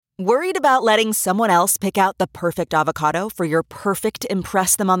Worried about letting someone else pick out the perfect avocado for your perfect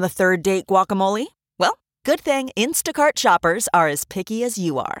impress them on the third date guacamole? Well, good thing Instacart shoppers are as picky as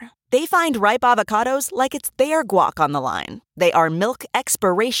you are. They find ripe avocados like it's their guac on the line. They are milk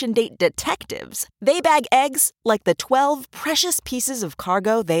expiration date detectives. They bag eggs like the 12 precious pieces of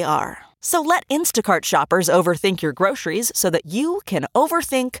cargo they are. So let Instacart shoppers overthink your groceries so that you can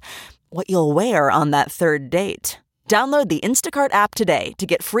overthink what you'll wear on that third date. Download the Instacart app today to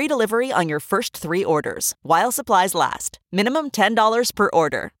get free delivery on your first 3 orders, while supplies last. Minimum $10 per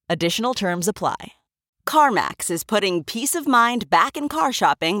order. Additional terms apply. CarMax is putting peace of mind back in car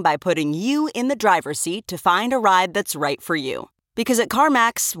shopping by putting you in the driver's seat to find a ride that's right for you. Because at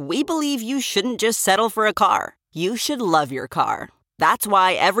CarMax, we believe you shouldn't just settle for a car. You should love your car. That's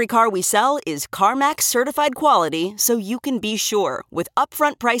why every car we sell is CarMax certified quality, so you can be sure with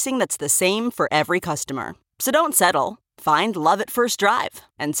upfront pricing that's the same for every customer. So don't settle. Find love at first drive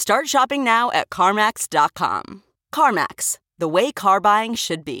and start shopping now at CarMax.com. CarMax, the way car buying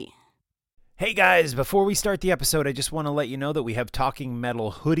should be. Hey guys, before we start the episode, I just want to let you know that we have Talking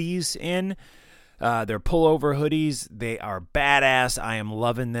Metal hoodies in. They're pullover hoodies. They are badass. I am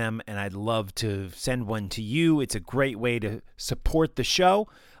loving them, and I'd love to send one to you. It's a great way to support the show.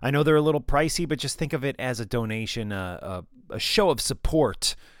 I know they're a little pricey, but just think of it as a donation, a show of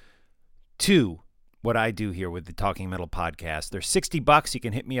support to what I do here with the Talking Metal podcast. They're $60. You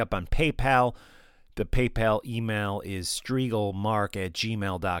can hit me up on PayPal. The PayPal email is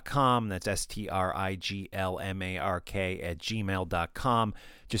strigelmark@gmail.com. That's striglmark@gmail.com.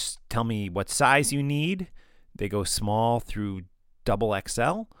 Just tell me what size you need. They go small through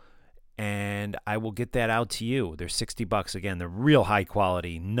XXL, and I will get that out to you. They're $60. Again, they're real high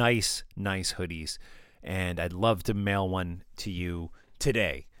quality, nice hoodies, and I'd love to mail one to you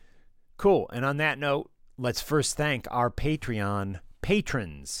today. Cool. And on that note, let's first thank our Patreon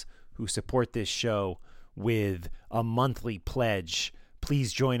patrons who support this show with a monthly pledge.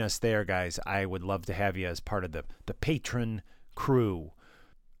 Please join us there, guys. I would love to have you as part of the patron crew.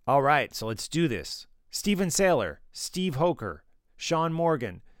 All right, so let's do this. Steven Saylor, Steve Hoker, Sean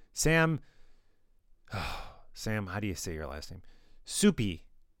Morgan, Sam, how do you say your last name? Soupy.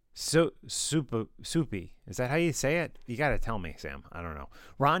 Soupy. Is that how you say it? You got to tell me, Sam. I don't know.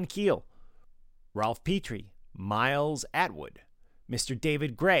 Ron Keel, Ralph Petrie, Miles Atwood, Mr.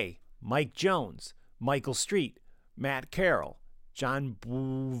 David Gray, Mike Jones, Michael Street, Matt Carroll, John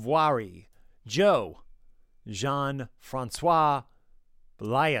Bouvoirie, Joe, Jean-Francois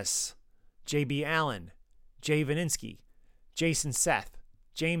Elias, J.B. Allen, Jay Vaninsky, Jason Seth,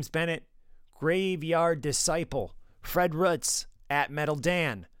 James Bennett, Graveyard Disciple, Fred Rutz, at Metal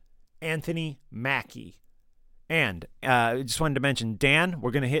Dan, Anthony Mackey. And I just wanted to mention, Dan,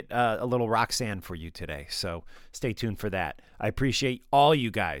 we're going to hit a little Roxanne for you today, so stay tuned for that. I appreciate all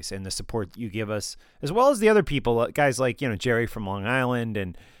you guys and the support you give us, as well as the other people, guys like Jerry from Long Island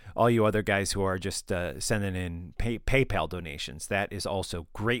and all you other guys who are just sending in PayPal donations. That is also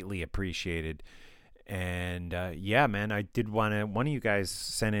greatly appreciated. And yeah, man, I did one of you guys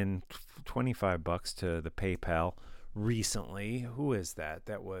sent in $25 to the PayPal recently. Who is that?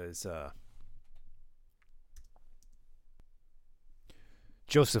 That was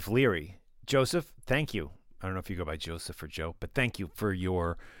Joseph Leary. Joseph, thank you. I don't know if you go by Joseph or Joe, but thank you for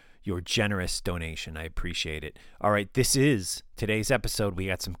your generous donation. I appreciate it. All right, this is today's episode. We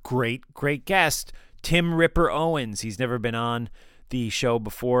got some great guests. Tim Ripper Owens. He's never been on the show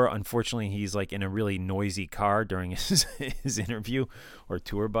before. Unfortunately, he's like in a really noisy car during his interview or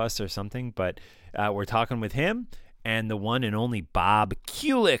tour bus or something. But we're talking with him and the one and only Bob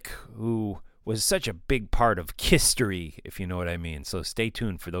Kulick, who was such a big part of history, if you know what I mean. So stay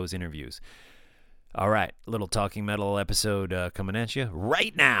tuned for those interviews. All right, little Talking Metal episode coming at you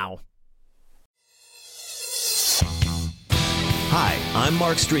right now. Hi, I'm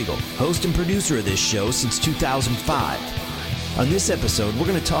Mark Striegel, host and producer of this show since 2005. On this episode, we're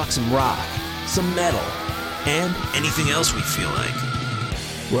going to talk some rock, some metal, and anything else we feel like.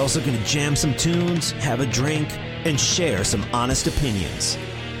 We're also going to jam some tunes, have a drink, and share some honest opinions.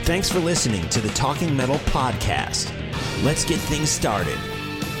 Thanks for listening to the Talking Metal podcast. Let's get things started.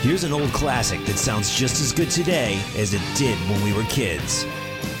 Here's an old classic that sounds just as good today as it did when we were kids.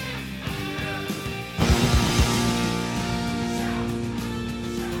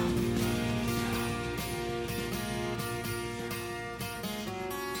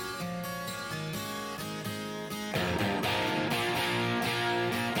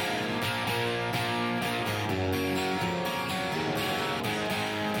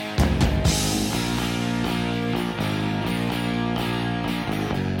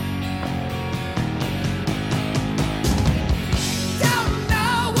 Don't know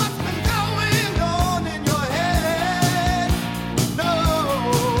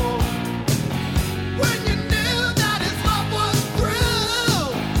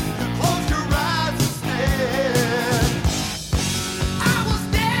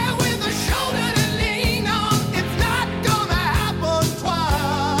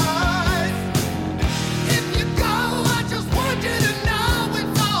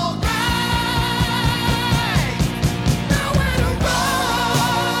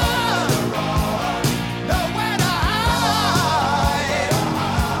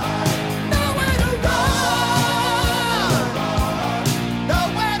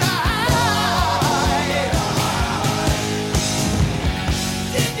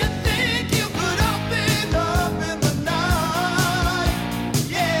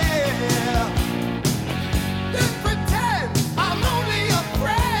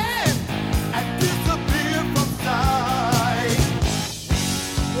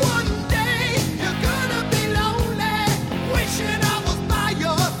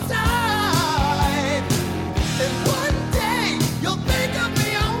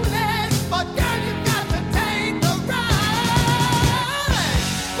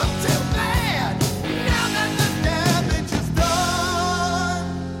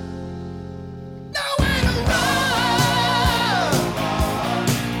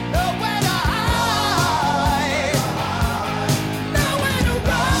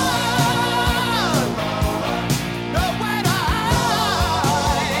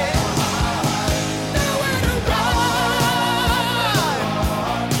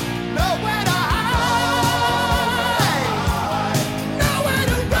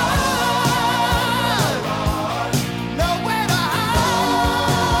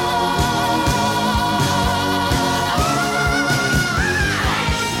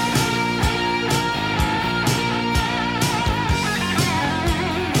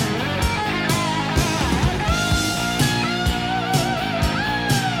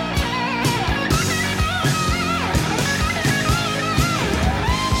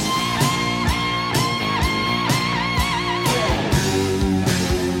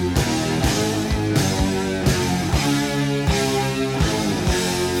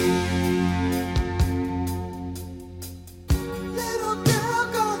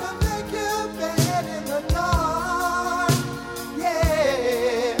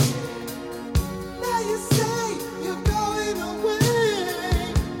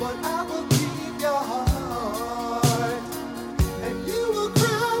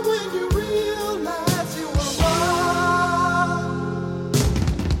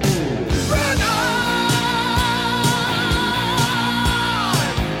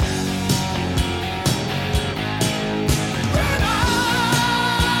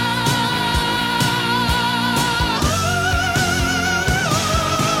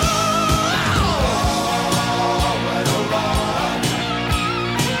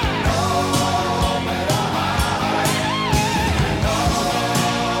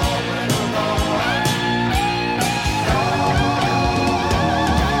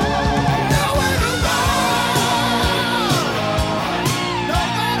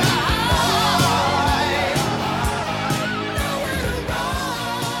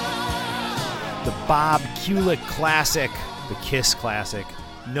Kulick classic, the Kiss classic,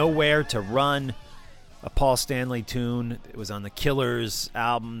 Nowhere to Run, a Paul Stanley tune. It was on the Killers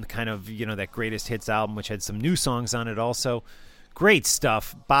album, kind of, that greatest hits album, which had some new songs on it also. Great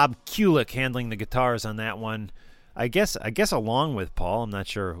stuff. Bob Kulick handling the guitars on that one. I guess along with Paul. I'm not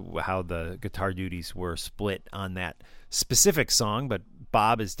sure how the guitar duties were split on that specific song, but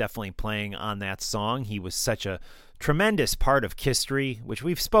Bob is definitely playing on that song. He was such a tremendous part of History, which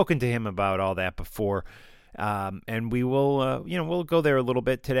we've spoken to him about all that before. And we will, we'll go there a little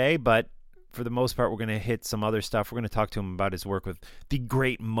bit today, but for the most part, we're going to hit some other stuff. We're going to talk to him about his work with the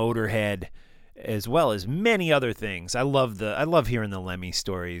great Motorhead, as well as many other things. I love hearing the Lemmy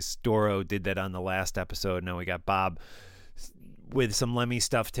stories. Doro did that on the last episode. Now we got Bob with some Lemmy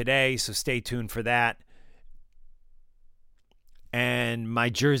stuff today, so stay tuned for that. And my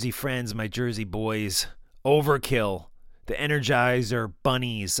Jersey friends, my Jersey boys, Overkill, the Energizer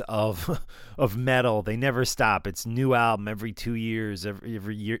bunnies of metal. They never stop. It's new album every 2 years,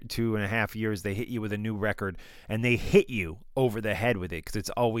 every year, 2.5 years. They hit you with a new record, and they hit you over the head with it because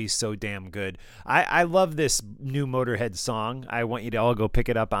it's always so damn good. I love this new Motorhead song. I want you to all go pick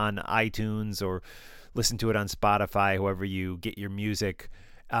it up on iTunes or listen to it on Spotify, however you get your music.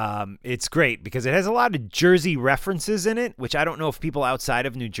 It's great because it has a lot of Jersey references in it, which I don't know if people outside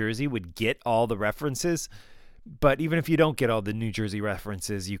of New Jersey would get all the references. But even if you don't get all the New Jersey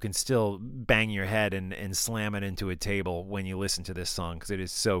references, you can still bang your head and slam it into a table when you listen to this song because it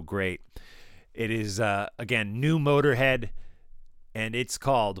is so great. It is, again, new Motorhead, and it's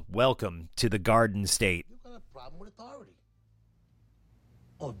called Welcome to the Garden State. You got a problem with authority.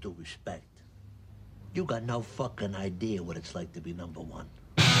 All due respect. You got no fucking idea what it's like to be number one.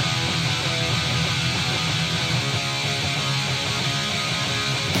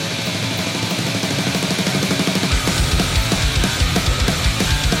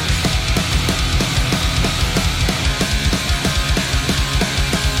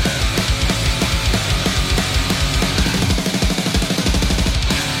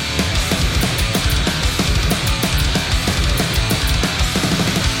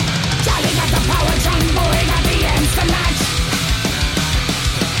 Charlie got the power, John Boy got the answer match.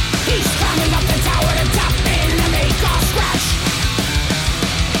 He's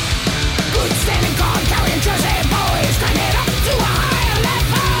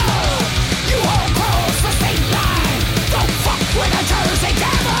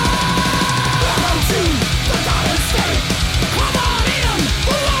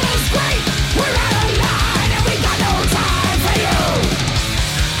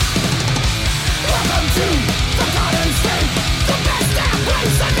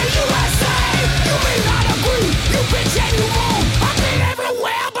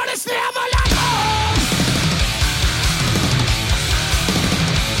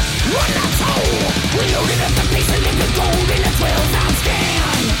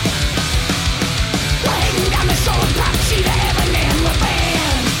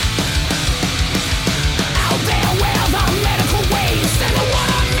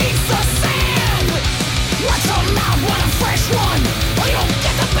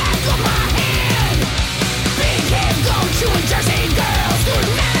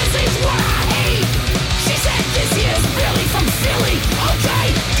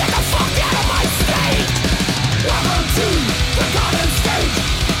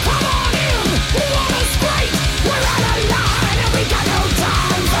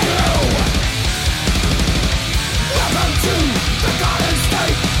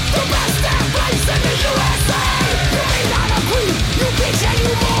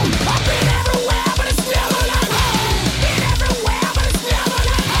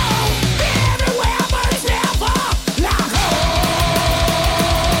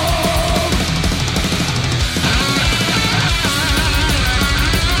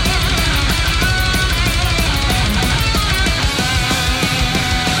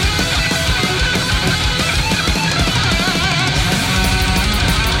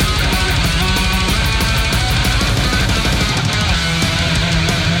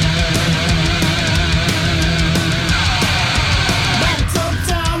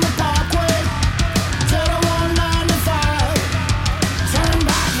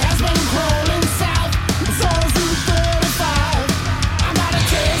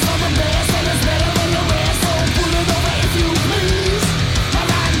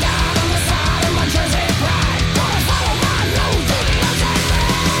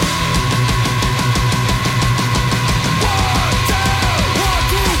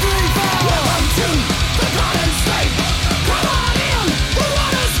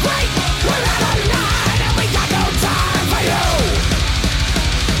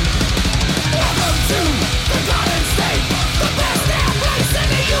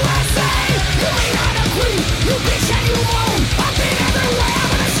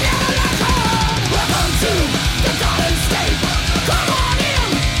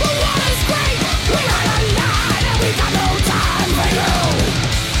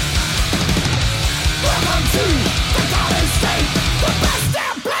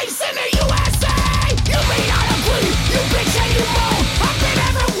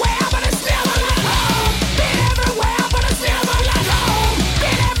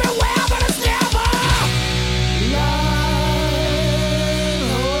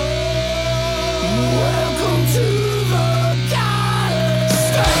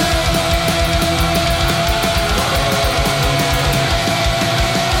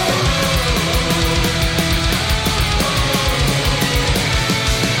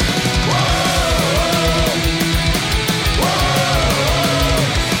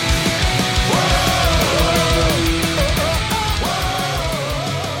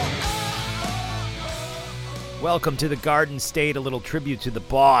Welcome to the Garden State, a little tribute to the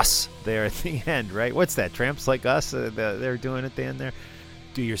boss there at the end, right? What's that, Tramps Like Us? They're doing at the end there.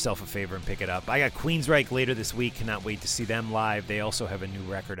 Do yourself a favor and pick it up. I got Queensryche later this week. Cannot wait to see them live. They also have a new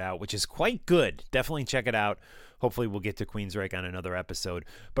record out, which is quite good. Definitely check it out. Hopefully we'll get to Queensryche on another episode.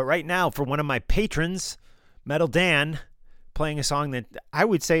 But right now, for one of my patrons, Metal Dan, playing a song that I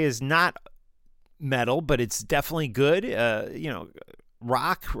would say is not metal, but it's definitely good.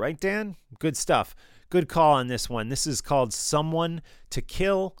 Rock, right, Dan? Good stuff. Good call on this one. This is called Someone to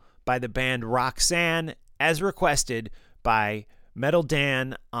Kill by the band Roxanne, as requested by Metal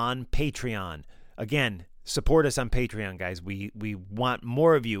Dan on Patreon. Again, support us on Patreon, guys. We want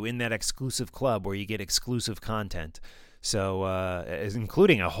more of you in that exclusive club where you get exclusive content. So,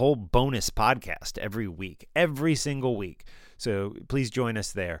 including a whole bonus podcast every single week. So please join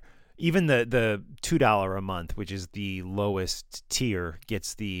us there. Even the $2 a month, which is the lowest tier,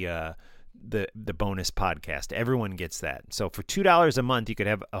 gets the bonus podcast. Everyone gets that. So for $2 a month, you could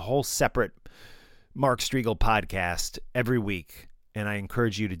have a whole separate Mark Striegel podcast every week. And I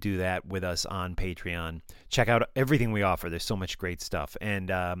encourage you to do that with us on Patreon. Check out everything we offer. There's so much great stuff.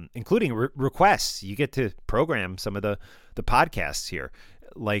 And including requests. You get to program some of the podcasts here.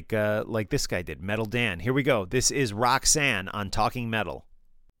 Like this guy did, Metal Dan. Here we go. This is Roxanne on Talking Metal.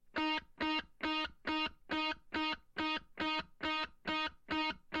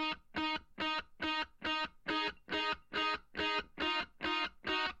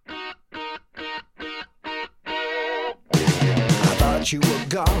 You were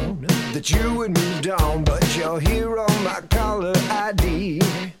gone, that you had moved on, but you're here on my caller ID.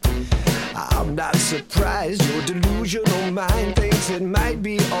 I'm not surprised your delusional mind thinks it might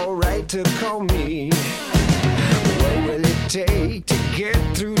be alright to call me. What will it take to get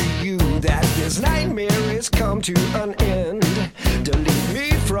through to you that this nightmare has come to an end? Delete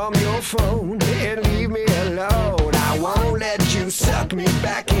me from your phone and leave me alone. I won't let you suck me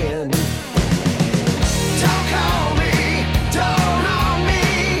back in. Don't call me, don't.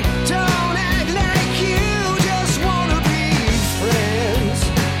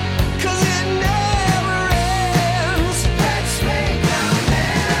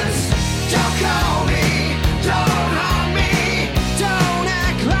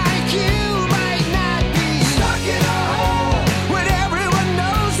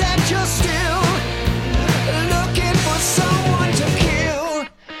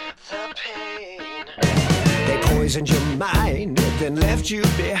 Poisoned your mind, then left you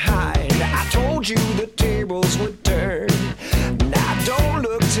behind. I told you the tables would turn. Now don't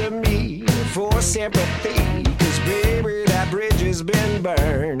look to me for sympathy, 'cause baby, that bridge has been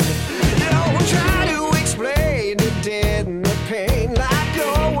burned. Don't try to explain the dead and the pain. Like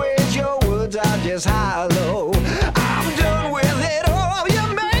always, your words are just hollow. I'm done with it all.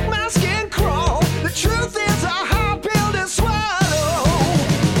 You make my skin crawl. The truth is a hard pill to swallow.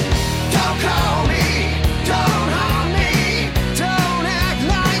 Don't call me.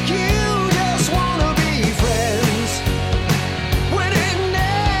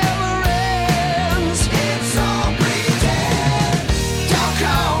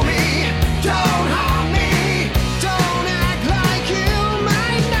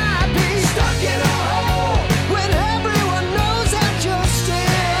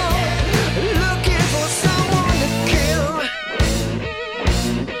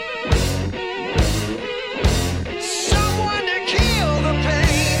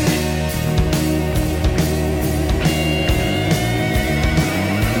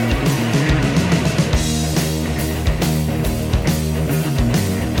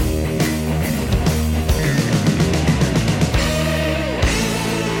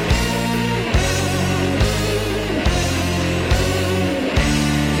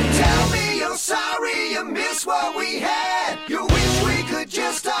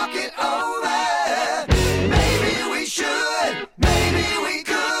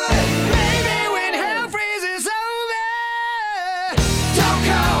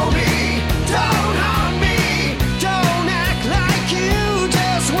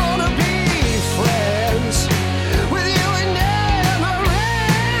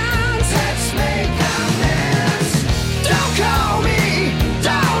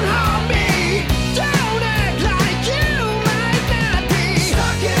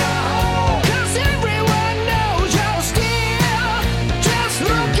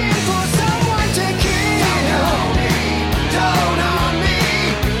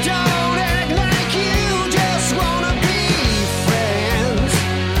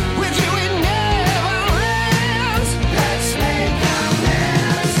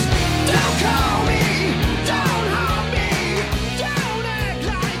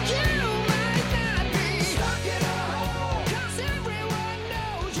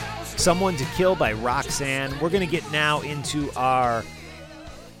 Someone to Kill by Roxanne. We're going to get now into our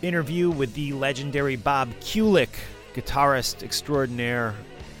interview with the legendary Bob Kulick, guitarist extraordinaire.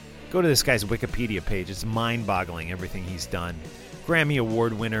 Go to this guy's Wikipedia page. It's mind-boggling, everything he's done. Grammy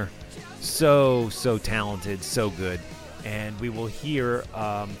Award winner. So talented, so good. And we will hear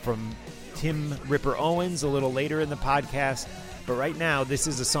from Tim Ripper Owens a little later in the podcast. But right now, this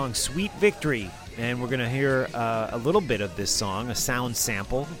is a song, Sweet Victory. And we're going to hear a little bit of this song, a sound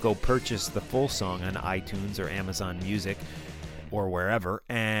sample. Go purchase the full song on iTunes or Amazon Music or wherever.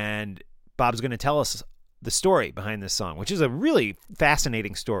 And Bob's going to tell us the story behind this song, which is a really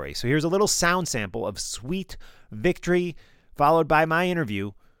fascinating story. So here's a little sound sample of Sweet Victory, followed by my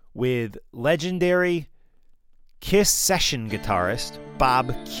interview with legendary Kiss session guitarist Bob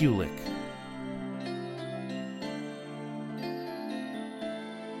Kulick.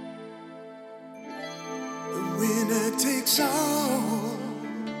 Winner takes all.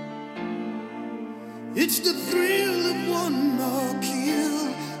 It's the thrill of one more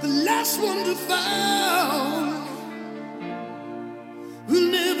kill, the last one to fall.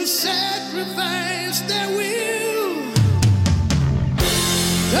 Will never sacrifice their will.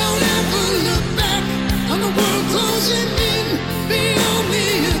 Don't ever look back on the world closing in. Be on the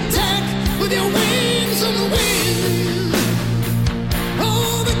attack with your wings on the wind.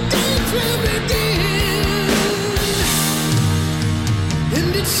 All the dance will begin.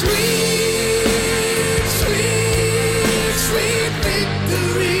 And it's sweet, sweet, sweet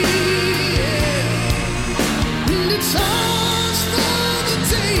victory, yeah. And it's ours for the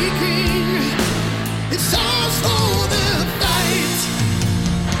taking. It's ours for the fight.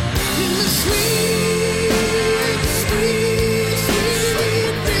 In the sweet, sweet,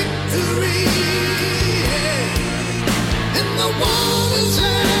 sweet victory, yeah. And the waters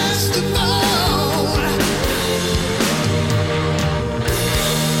has to fall.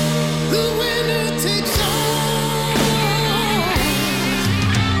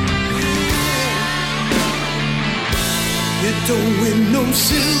 Don't win no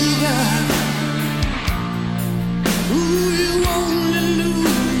silver. Ooh, you only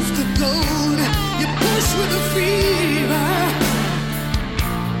lose the gold. You push with a fever.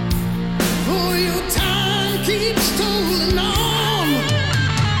 For your time keeps tolling on.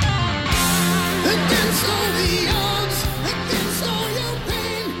 Against all the odds, against all your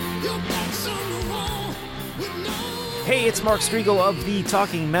pain, your back's on the wall with no... Hey, it's Mark Striegel of the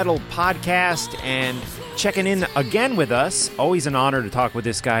Talking Metal podcast, and checking in again with us. Always an honor to talk with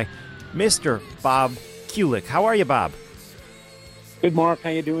this guy, Mr. Bob Kulick. How are you, Bob? Good, Mark. How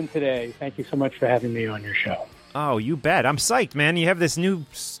you doing today? Thank you so much for having me on your show. Oh, you bet. I'm psyched, man. You have this new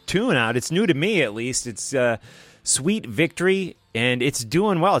tune out. It's new to me, at least. It's Sweet Victory, and it's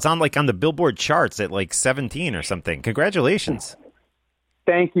doing well. It's on the Billboard charts at 17 or something. Congratulations.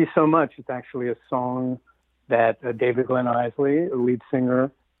 Thank you so much. It's actually a song that David Glenn Isley, a lead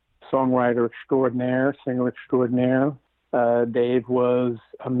singer, songwriter extraordinaire, singer extraordinaire. Dave was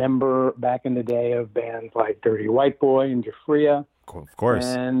a member back in the day of bands like Dirty White Boy and Jafria. Of course.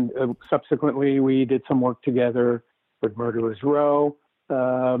 And subsequently, we did some work together with Murderers Row.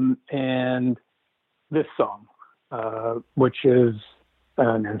 And this song, which is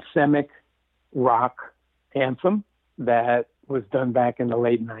an anthemic rock anthem that was done back in the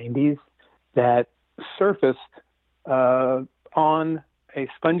late 90s, that surfaced on a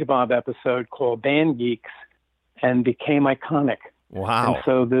SpongeBob episode called Band Geeks and became iconic. Wow. And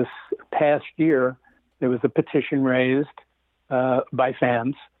so this past year, there was a petition raised by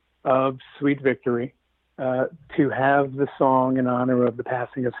fans of Sweet Victory to have the song in honor of the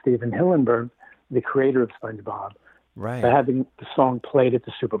passing of Steven Hillenburg, the creator of SpongeBob, right, having the song played at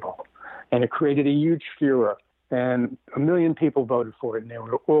the Super Bowl. And it created a huge furor, and 1 million people voted for it. And there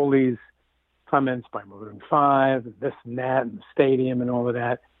were all these comments by Maroon 5, and this and that, and the stadium and all of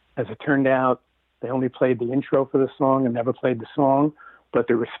that. As it turned out, they only played the intro for the song and never played the song. But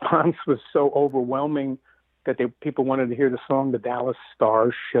the response was so overwhelming that people wanted to hear the song. The Dallas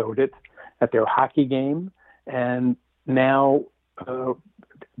Stars showed it at their hockey game. And now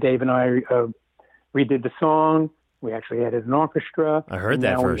Dave and I redid the song. We actually added an orchestra. I heard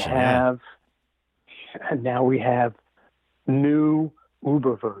that version. And now we have new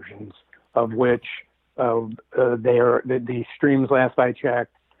Uber versions, of which the streams last I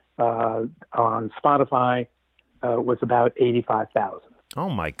checked on Spotify was about 85,000. Oh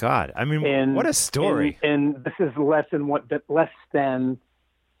my God! I mean, what a story! And this is less than 1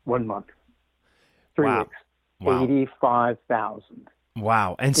 month, 3 wow. weeks. Wow. 85,000.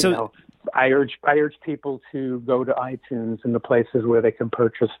 Wow! And so I urge people to go to iTunes and the places where they can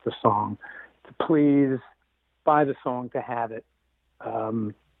purchase the song to please buy the song, to have it.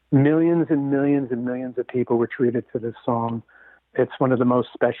 millions and millions and millions of people were treated to this song. It's one of the most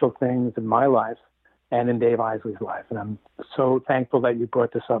special things in my life and in Dave Isley's life. And I'm so thankful that you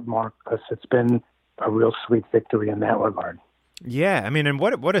brought this up, Mark, because it's been a real sweet victory in that regard. Yeah, I mean, and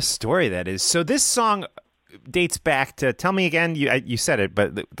what a story that is. So this song dates back to, tell me again, you said it,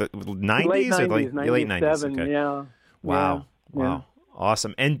 but the 90s? Late 90s, late 90s, okay. Yeah. Wow, yeah. wow.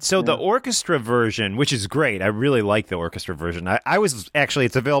 Awesome. And so the orchestra version, which is great, I really like the orchestra version. I was actually,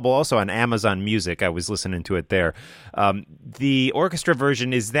 it's available also on Amazon Music. I was listening to it there. The orchestra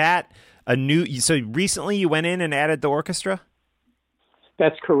version, is that a new, so recently you went in and added the orchestra?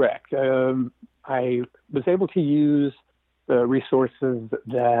 That's correct. I was able to use the resources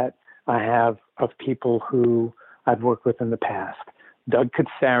that I have of people who I've worked with in the past. Doug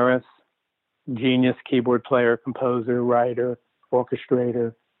Katsaris, genius keyboard player, composer, writer,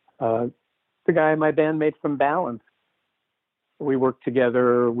 orchestrator, the guy my bandmate from Balance. We worked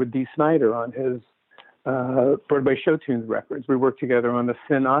together with Dee Snider on his Broadway show tunes records. We worked together on the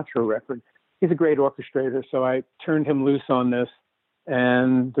Sinatra record. He's a great orchestrator, so I turned him loose on this,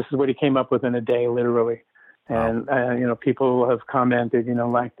 and this is what he came up with in a day, literally. And, people have commented,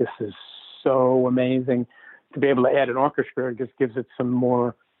 like, this is so amazing. To be able to add an orchestra just gives it some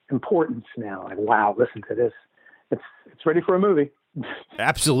more importance now. Like, wow, listen to this. It's ready for a movie.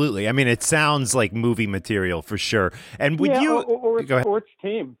 Absolutely. I mean, it sounds like movie material for sure. And would you... Or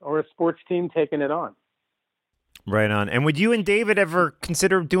a sports team taking it on. Right on. And would you and David ever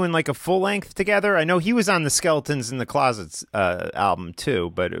consider doing like a full length together? I know he was on the Skeletons in the Closets album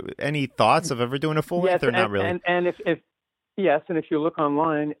too, but any thoughts of ever doing a full length or not really? And if you look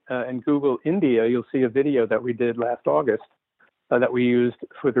online and Google India, you'll see a video that we did last August that we used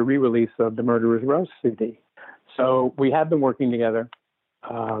for the re-release of the Murderer's Row CD. So we have been working together.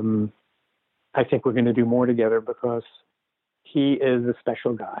 I think we're going to do more together because he is a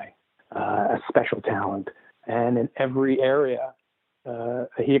special guy, a special talent. And in every area,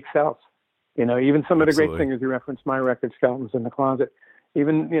 he excels. Even some of the great singers, you referenced my record, Skeletons in the Closet,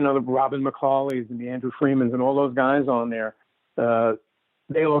 even, the Robin McCauley's and the Andrew Freemans and all those guys on there,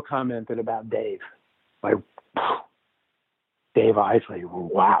 they all commented about Dave. Like, Dave Isley,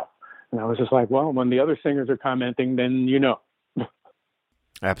 wow. And I was just like, well, when the other singers are commenting, then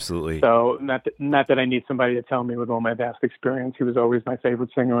Absolutely. So not that I need somebody to tell me with all my vast experience. He was always my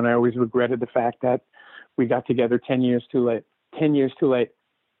favorite singer, and I always regretted the fact that we got together 10 years too late. 10 years too late.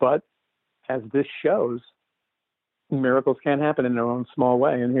 But as this shows, miracles can happen in their own small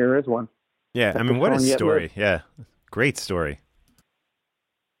way, and here is one. Yeah, I mean, what a story. Yeah, great story.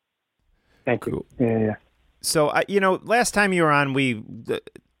 Thank you. Yeah. So, last time you were on, we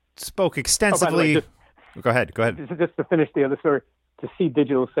spoke extensively. Go ahead. Just to finish the other story, to see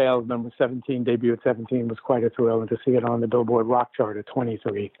digital sales number 17 debut at 17 was quite a thrill, and to see it on the Billboard Rock chart at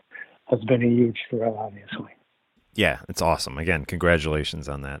 23 has been a huge thrill, obviously. Yeah, it's awesome. Again, congratulations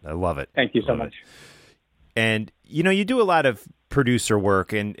on that. I love it. Thank you so much. And, you do a lot of producer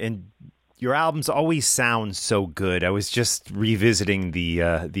work, and your albums always sound so good. I was just revisiting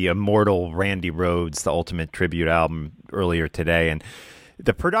the immortal Randy Rhoads, the Ultimate Tribute album earlier today, and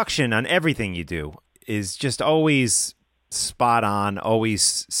the production on everything you do is just always spot on,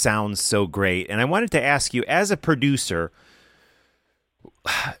 always sounds so great. And I wanted to ask you, as a producer,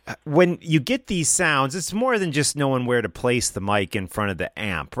 when you get these sounds, it's more than just knowing where to place the mic in front of the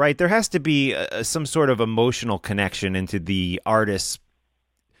amp, right? There has to be some sort of emotional connection into the artist's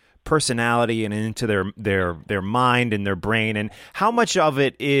personality and into their mind and their brain. And how much of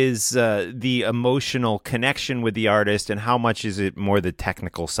it is the emotional connection with the artist, and how much is it more the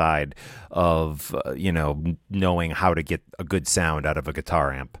technical side of knowing how to get a good sound out of a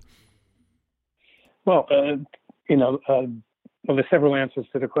guitar amp? Well, there's several answers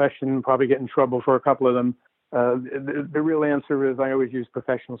to the question. Probably get in trouble for a couple of them. The real answer is I always use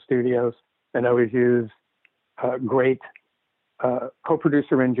professional studios, and I always use great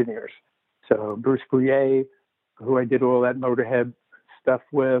co-producer engineers. So Bruce Bouillet, who I did all that Motorhead stuff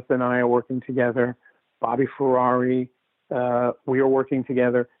with, and I are working together. Bobby Ferrari, we are working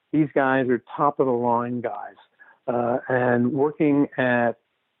together. These guys are top of the line guys. And working at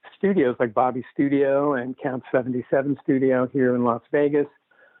studios like Bobby's Studio and Count 77 Studio here in Las Vegas,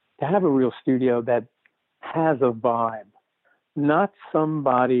 to have a real studio that has a vibe, not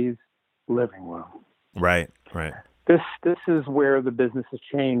somebody's living room. Right. This is where the business has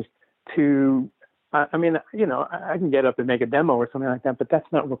changed to, I can get up and make a demo or something like that, but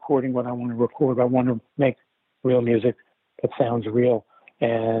that's not recording what I want to record. I want to make real music that sounds real,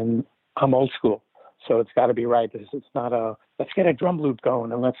 and I'm old school. So it's got to be right. It's not let's get a drum loop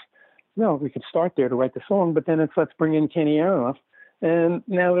going and we could start there to write the song, but then it's let's bring in Kenny Aronoff and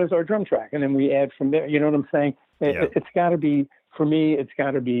now there's our drum track, and then we add from there. You know what I'm saying? It's got to be, for me, it's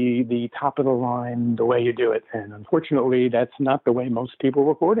got to be the top of the line, the way you do it. And unfortunately, that's not the way most people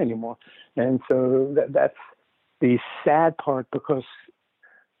record anymore. And so that's the sad part, because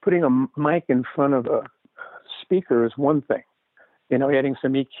putting a mic in front of a speaker is one thing. You know, adding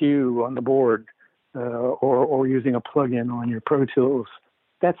some EQ on the board, or using a plug-in on your Pro Tools,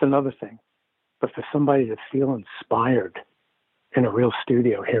 that's another thing. But for somebody to feel inspired in a real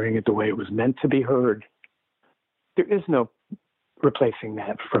studio, hearing it the way it was meant to be heard, there is no replacing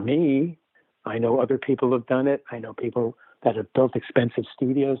that for me. I know other people have done it. I know people that have built expensive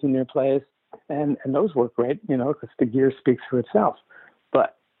studios in their place, and those work great, you know, because the gear speaks for itself.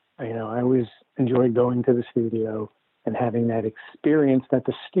 But, you know, I always enjoy going to the studio and having that experience that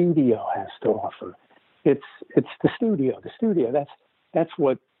the studio has to offer. It's the studio. The studio, that's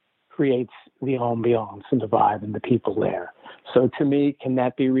what creates the ambiance and the vibe and the people there. So to me, can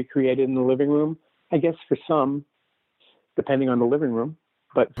that be recreated in the living room? I guess for some, depending on the living room.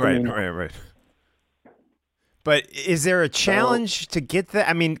 But Right. But is there a challenge to get that?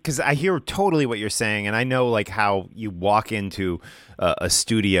 I mean, because I hear totally what you're saying, and I know like how you walk into a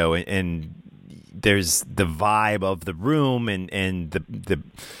studio and there's the vibe of the room and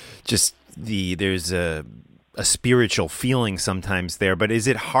there's a spiritual feeling sometimes there. But is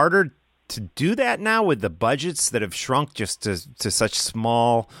it harder to do that now with the budgets that have shrunk just to such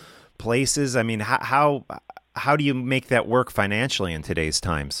small places? I mean, how do you make that work financially in today's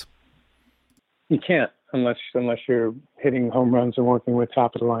times? You can't unless you're hitting home runs and working with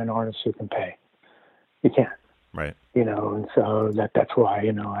top of the line artists who can pay. You can't. Right. You know, and so that's why,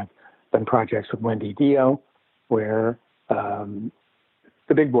 you know, I've done projects with Wendy Dio where the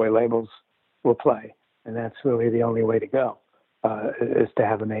big boy labels will play, and that's really the only way to go, is to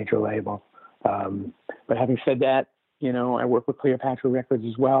have a major label. But having said that, you know, I work with Cleopatra Records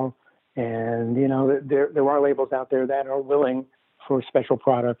as well, and you know, there are labels out there that are willing for special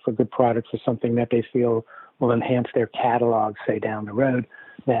product, for good product, for something that they feel will enhance their catalog, say down the road,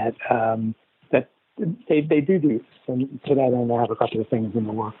 that they do these. And to that end, I have a couple of things in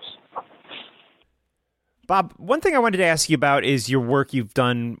the works. Bob, one thing I wanted to ask you about is your work you've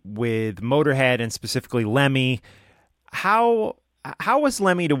done with Motorhead and specifically Lemmy. How was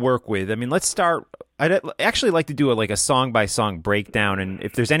Lemmy to work with? I mean, let's start. I'd actually like to do a song by song breakdown, and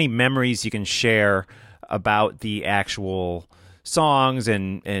if there's any memories you can share about the actual songs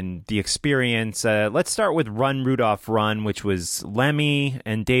and the experience. Let's start with Run Rudolph Run, which was Lemmy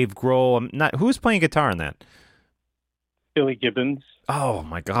and Dave Grohl. Who's playing guitar in that? Billy Gibbons. Oh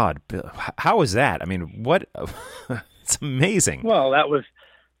my God! How was that? I mean, what? It's amazing. Well, that was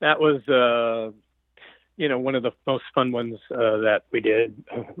you know, one of the most fun ones that we did.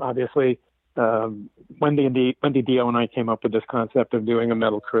 Obviously, Wendy Dio and I came up with this concept of doing a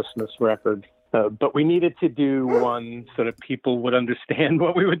metal Christmas record. But we needed to do one so that people would understand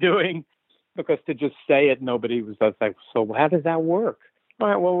what we were doing, because to just say it, nobody was like, so how does that work? All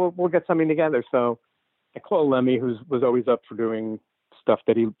right, well, we'll get something together. So I called Lemmy, who was always up for doing stuff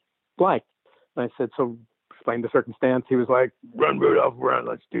that he liked. And I said, so explain the circumstance. He was like, Run, Rudolph, run,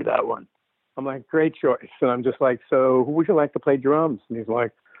 let's do that one. I'm like, great choice. And I'm just like, so who would you like to play drums? And he's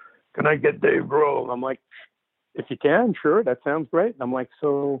like, can I get Dave Grohl? And I'm like, if you can, sure, that sounds great. And I'm like,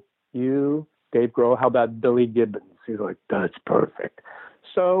 so you, Dave Grohl, how about Billy Gibbons? He's like, that's perfect.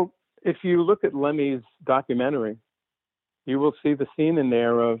 So if you look at Lemmy's documentary, you will see the scene in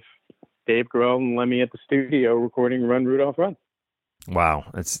there of Dave Grohl and Lemmy at the studio recording Run, Rudolph, Run. Wow,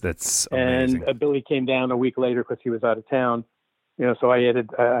 that's amazing. And Billy came down a week later because he was out of town. You know, so I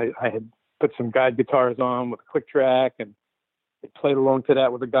had put some guide guitars on with a click track, and they played along to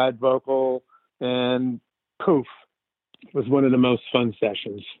that with a guide vocal, and poof, it was one of the most fun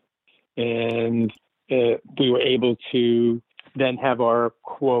sessions. And we were able to then have our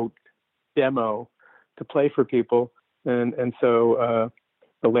quote demo to play for people, and so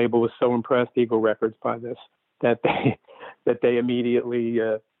the label was so impressed, Eagle Records, by this that they immediately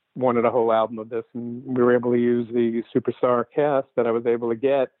wanted a whole album of this, and we were able to use the superstar cast that I was able to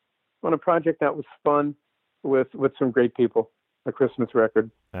get on a project that was fun with some great people. A Christmas record,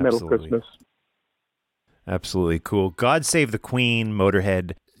 Absolutely. Metal Christmas. Absolutely cool. God Save the Queen,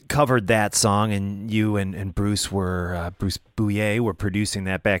 Motorhead covered that song, and you and Bruce Bouillet were producing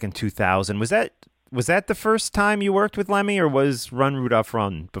that back in 2000. Was that the first time you worked with Lemmy, or was Run Rudolph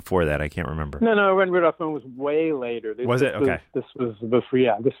Run before that? I can't remember. No, Run Rudolph Run was way later. Was it? Okay. This was before.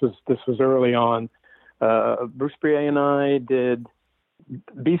 Yeah, this was early on. Bruce Bouillet and I did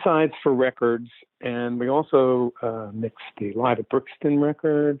B-sides for records, and we also mixed the Live at Brixton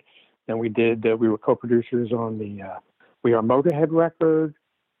record, and we were co-producers on the We Are Motorhead record,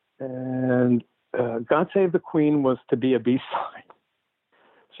 and God Save the Queen was to be a B-side.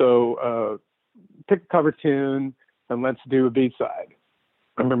 So pick a cover tune and let's do a B-side.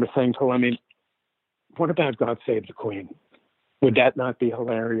 I remember saying to Lemmy, what about God Save the Queen? Would that not be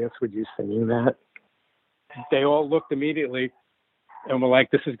hilarious? Would you sing that? They all looked immediately and were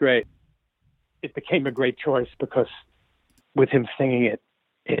like, this is great. It became a great choice because with him singing it,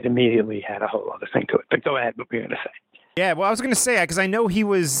 it immediately had a whole other thing to it. But go ahead, what were you going to say? Yeah, well, I was going to say, because I know he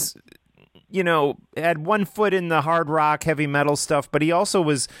was, had one foot in the hard rock, heavy metal stuff, but he also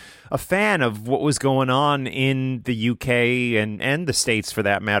was a fan of what was going on in the UK and the States, for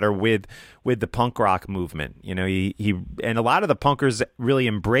that matter, with the punk rock movement. He and a lot of the punkers really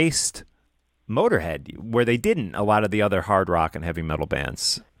embraced Motorhead, where they didn't a lot of the other hard rock and heavy metal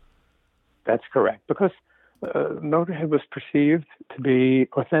bands. That's correct, because Motorhead was perceived to be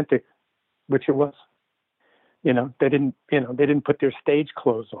authentic, which it was. They didn't put their stage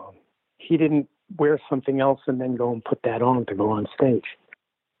clothes on. He didn't wear something else and then go and put that on to go on stage.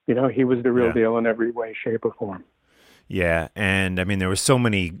 He was the real deal in every way, shape, or form. Yeah, and I mean, there were so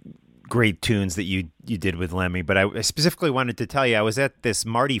many great tunes that you did with Lemmy, but I specifically wanted to tell you, I was at this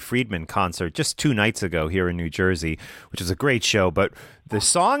Marty Friedman concert just 2 nights ago here in New Jersey, which was a great show, but the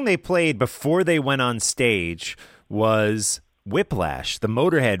song they played before they went on stage was Whiplash, the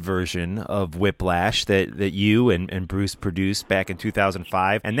Motorhead version of Whiplash that you and Bruce produced back in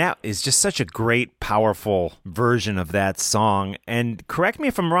 2005, and that is just such a great, powerful version of that song. And correct me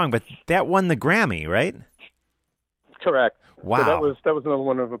if I'm wrong, but that won the Grammy, right? Correct. Wow. So that was another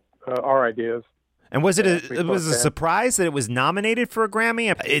one of our ideas. And was it a surprise that it was nominated for a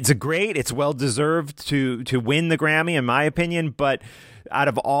Grammy? It's well deserved to win the Grammy, in my opinion. But out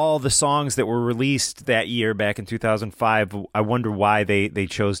of all the songs that were released that year, back in 2005, I wonder why they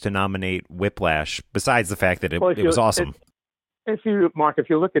chose to nominate Whiplash. Besides the fact that it was awesome. If you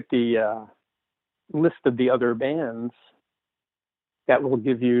look at the list of the other bands, that will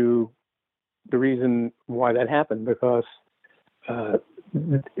give you the reason why that happened, because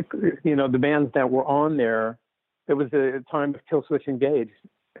the bands that were on there, it was a time of Killswitch Engage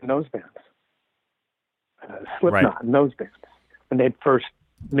in those bands, Slipknot in those bands, when they first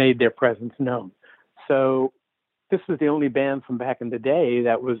made their presence known. So this was the only band from back in the day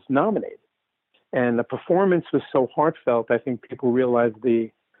that was nominated, and the performance was so heartfelt. I think people realized the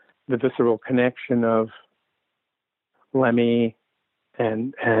visceral connection of Lemmy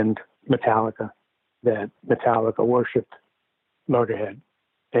and Metallica, that Metallica worshipped Motorhead.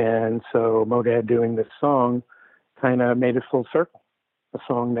 And so Motorhead doing this song kind of made it full circle, a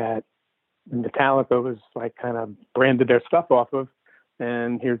song that Metallica was like kind of branded their stuff off of,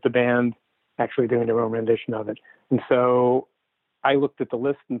 and here's the band actually doing their own rendition of it. And so I looked at the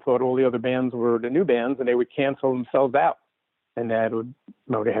list and thought all the other bands were the new bands, and they would cancel themselves out, and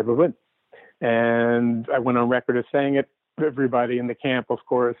Motorhead would win. And I went on record as saying it. Everybody in the camp, of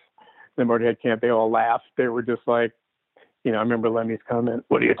course, the Motorhead camp, they all laughed. They were just like, I remember Lemmy's comment,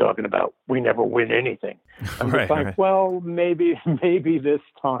 what are you talking about? We never win anything. I'm just like, well, maybe this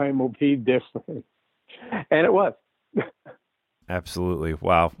time will be different. And it was. Absolutely.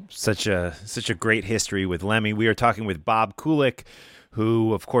 Wow. Such a great history with Lemmy. We are talking with Bob Kulick,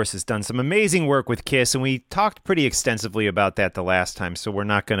 who, of course, has done some amazing work with Kiss, and we talked pretty extensively about that the last time, so we're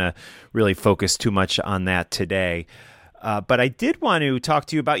not going to really focus too much on that today. But I did want to talk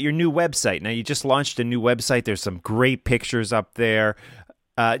to you about your new website. Now, you just launched a new website. There's some great pictures up there.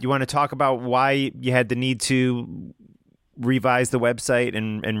 You want to talk about why you had the need to revise the website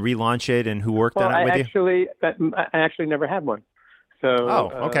and relaunch it, and who worked on it with you? I actually never had one. So,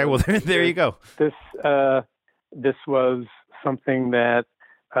 okay. Well, there you go. This was something that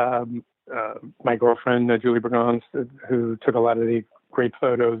my girlfriend, Julie Bergons, who took a lot of the great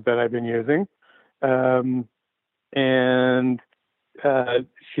photos that I've been using, and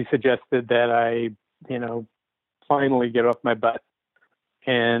she suggested that I, finally get off my butt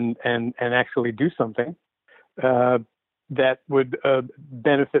and actually do something that would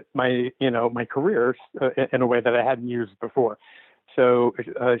benefit my career in a way that I hadn't used before. So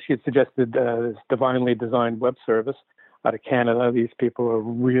she had suggested this divinely designed web service out of Canada. These people are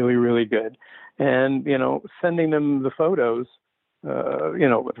really, really good. And, sending them the photos,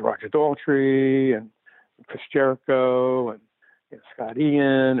 with Roger Daltrey and Chris Jericho and Scott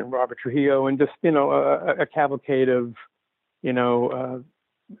Ian and Robert Trujillo, and just, a cavalcade of, there's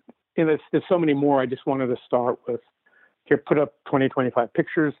so many more. I just wanted to start with, here, put up 25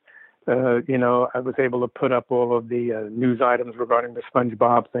 pictures. I was able to put up all of the news items regarding the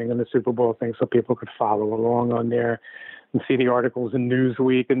SpongeBob thing and the Super Bowl thing, so people could follow along on there and see the articles in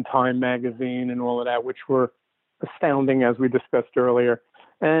Newsweek and Time Magazine and all of that, which were astounding, as we discussed earlier.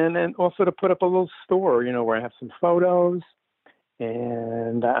 And also to put up a little store, where I have some photos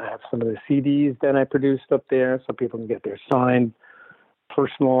and I have some of the CDs that I produced up there so people can get their signed,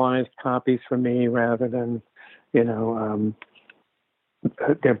 personalized copies from me rather than, they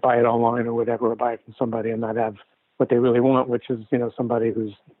buy it online or whatever, or buy it from somebody and not have what they really want, which is, somebody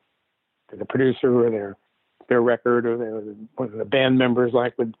who's the producer or their record or one of the band members,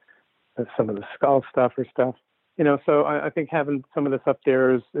 like with some of the Skull stuff or stuff. So I think having some of this up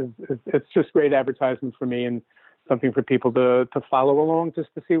there is it's just great advertisement for me and something for people to follow along just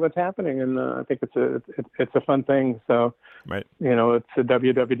to see what's happening. And I think it's a fun thing. So, right. It's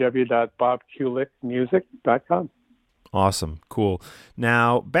www.bobkulickmusic.com. Awesome. Cool.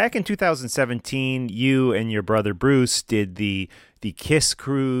 Now, back in 2017, you and your brother Bruce did the Kiss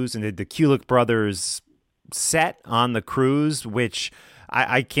cruise and did the Kulick Brothers set on the cruise, which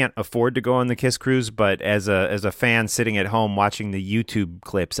I can't afford to go on the Kiss cruise, but as a fan sitting at home watching the YouTube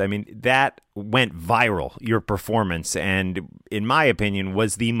clips, I mean, that went viral, your performance, and in my opinion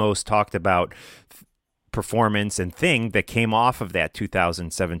was the most talked about performance and thing that came off of that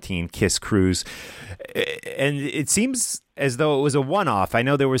 2017 Kiss cruise. And it seems as though it was a one-off. I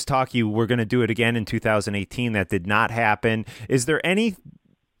know there was talk you were going to do it again in 2018. That did not happen. Is there any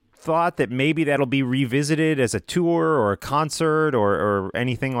thought that maybe that'll be revisited as a tour or a concert or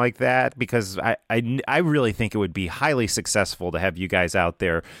anything like that? Because I really think it would be highly successful to have you guys out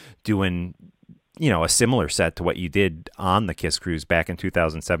there doing, a similar set to what you did on the Kiss cruise back in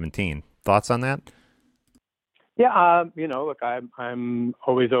 2017. Thoughts on that? Yeah, look, I'm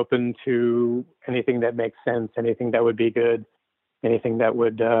always open to anything that makes sense, anything that would be good, anything that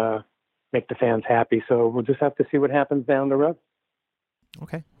would make the fans happy. So we'll just have to see what happens down the road.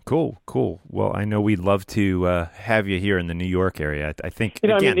 Okay. Cool. Well, I know we'd love to have you here in the New York area. I think,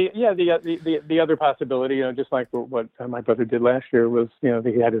 again, the other possibility, just like what my brother did last year was,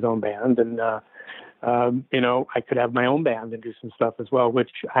 that he had his own band, and I could have my own band and do some stuff as well,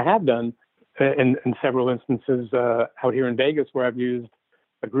 which I have done in several instances out here in Vegas, where I've used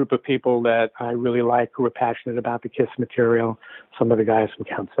a group of people that I really like who are passionate about the Kiss material. Some of the guys from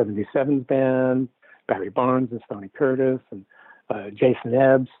Count 77's band, Barry Barnes and Stoney Curtis, and Jason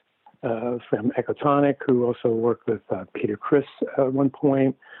Ebbs from Ecotonic, who also worked with Peter Criss at one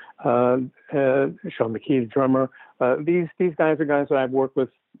point, Sean McKee, the drummer. These guys are guys that I've worked with,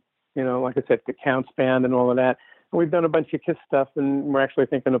 like I said, the Counts band and all of that. And we've done a bunch of Kiss stuff, and we're actually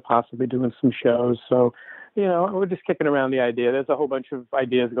thinking of possibly doing some shows. So, we're just kicking around the idea. There's a whole bunch of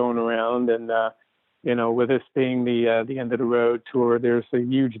ideas going around, and with this being the end of the road tour, there's a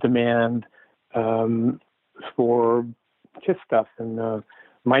huge demand for Kiss stuff, and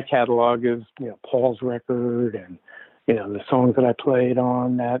my catalog is Paul's record, and the songs that I played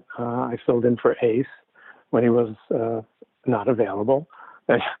on that I filled in for Ace when he was not available,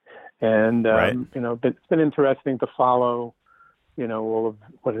 and right. It's been interesting to follow all of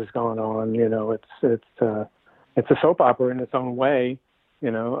what is going on. It's a soap opera in its own way.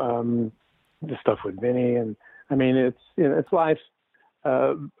 The stuff with Vinny, and I mean it's life,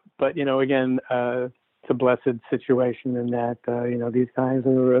 but again. It's a blessed situation in that, these guys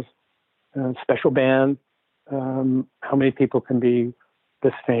are a special band. How many people can be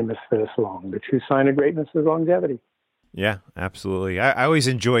this famous for this long? The true sign of greatness is longevity. Yeah, absolutely. I always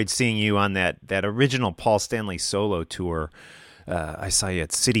enjoyed seeing you on that original Paul Stanley solo tour. I saw you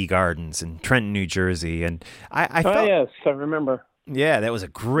at City Gardens in Trenton, New Jersey. And I felt, yes, I remember. Yeah, that was a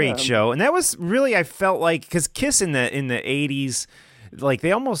great show. And that was really, I felt like, because Kiss in the 80s, like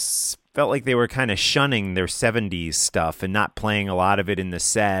they almost felt like they were kind of shunning their 70s stuff and not playing a lot of it in the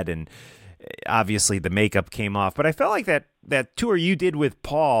set, and obviously the makeup came off. But I felt like that tour you did with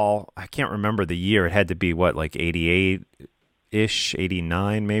Paul, I can't remember the year, it had to be like 88-ish,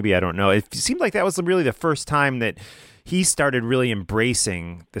 89 maybe, I don't know. It seemed like that was really the first time that he started really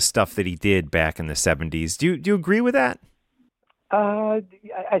embracing the stuff that he did back in the 70s. Do you agree with that? I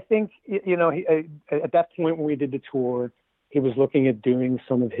think, he, at that point when we did the tour, he was looking at doing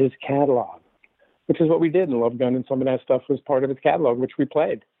some of his catalog, which is what we did. And Love Gun and some of that stuff was part of his catalog, which we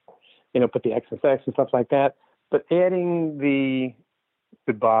played, put the XSX and stuff like that. But adding the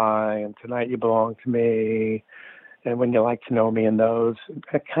Goodbye and Tonight You Belong to Me and When You Like to Know Me and those,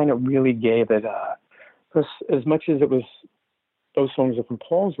 that kind of really gave it as much as it was, those songs are from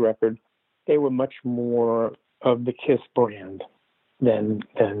Paul's record, they were much more of the Kiss brand than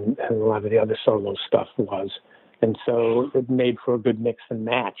a lot of the other solo stuff was. And so it made for a good mix and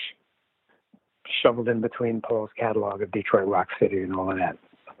match, shoveled in between Paul's catalog of Detroit Rock City and all of that.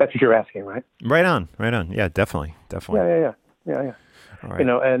 That's what you're asking, right? Right on. Yeah, definitely. Yeah. All right. You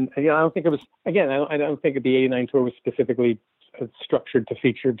know, and I don't think it was, again, I don't think the 89 tour was specifically structured to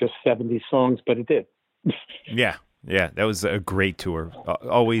feature just 70 songs, but it did. Yeah, that was a great tour.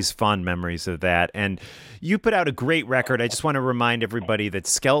 Always fond memories of that. And you put out a great record. I just want to remind everybody that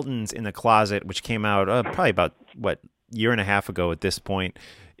Skeletons in the Closet, which came out probably about, year and a half ago at this point,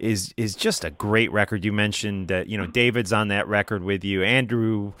 is just a great record. You mentioned that, David's on that record with you.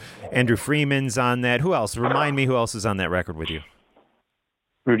 Andrew Freeman's on that. Who else? Remind me who else is on that record with you.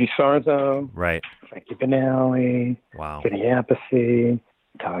 Rudy Sarzo. Right. Frankie Banali. Wow. Vinny Appice.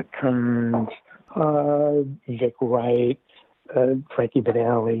 Todd Kearns. Vic Wright. Frankie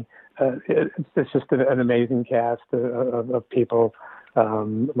Banali. It's just an amazing cast of people.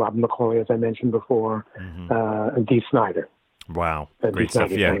 Rob McCauley, as I mentioned before. And Dee Snider. Wow. Great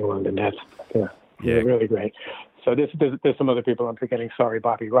stuff. Yeah. London. That's really great. So there's some other people I'm forgetting. Sorry,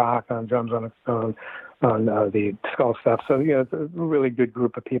 Bobby Rock on drums on the Skull stuff. So it's a really good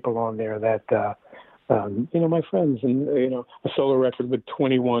group of people on there that my friends, and a solo record with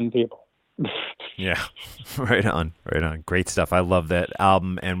 21 people. Yeah, right on. Great stuff. I love that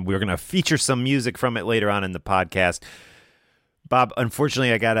album, and we're gonna feature some music from it later on in the podcast. Bob,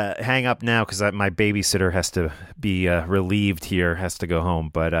 unfortunately, I got to hang up now because my babysitter has to be relieved here, has to go home.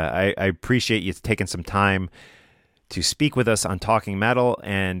 But I appreciate you taking some time to speak with us on Talking Metal,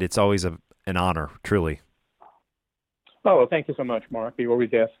 and it's always an honor, truly. Oh, well, thank you so much, Mark. You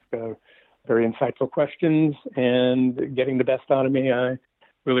always ask very insightful questions and getting the best out of me. I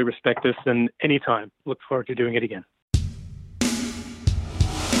really respect this, and anytime. Look forward to doing it again.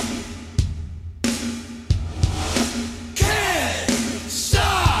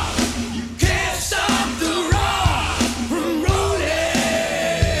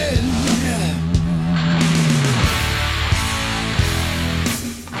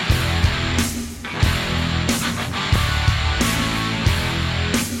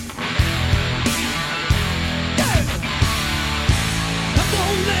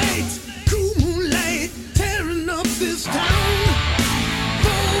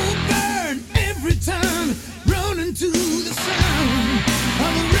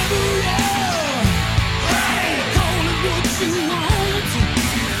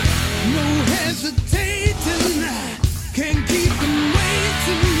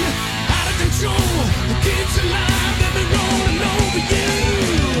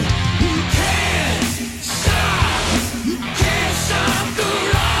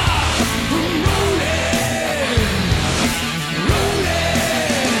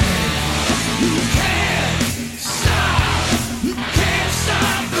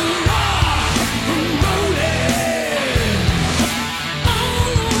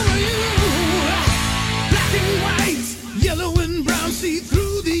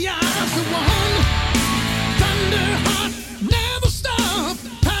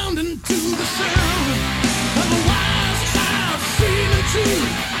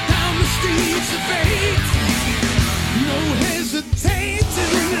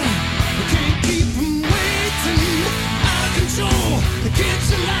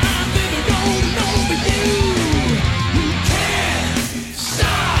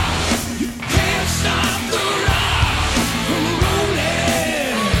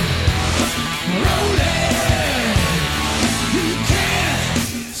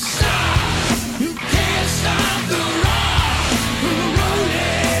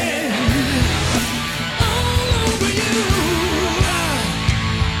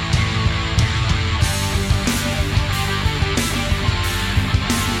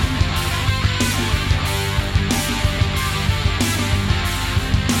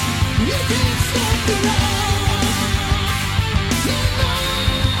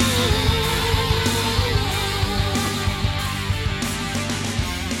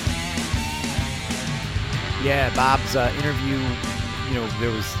 Yeah, Bob's interview, there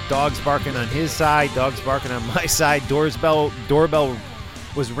was dogs barking on his side, dogs barking on my side, doorbell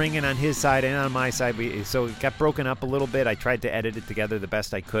was ringing on his side and on my side, so it got broken up a little bit. I tried to edit it together the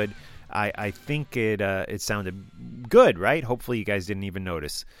best I could. I think it sounded good, right? Hopefully you guys didn't even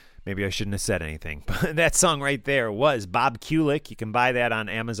notice. Maybe I shouldn't have said anything. But that song right there was Bob Kulick. You can buy that on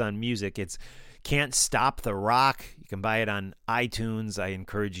Amazon Music. It's Can't Stop the Rock. You can buy it on iTunes. I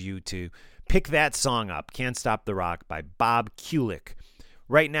encourage you to pick that song up, Can't Stop the Rock by Bob Kulick.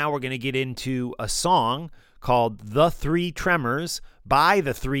 Right now we're going to get into a song called The Three Tremors by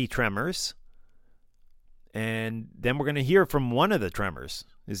The Three Tremors. And then we're going to hear from one of the Tremors.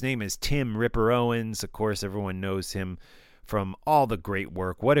 His name is Tim Ripper Owens. Of course, everyone knows him from all the great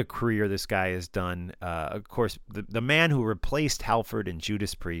work. What a career this guy has done. Of course, the man who replaced Halford and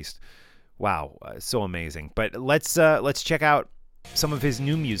Judas Priest. Wow, so amazing. But let's check out some of his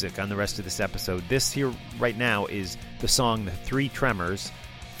new music on the rest of this episode. This here right now is the song The Three Tremors,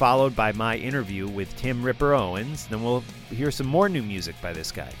 followed by my interview with Tim Ripper Owens. Then we'll hear some more new music by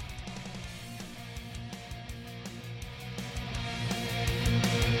this guy.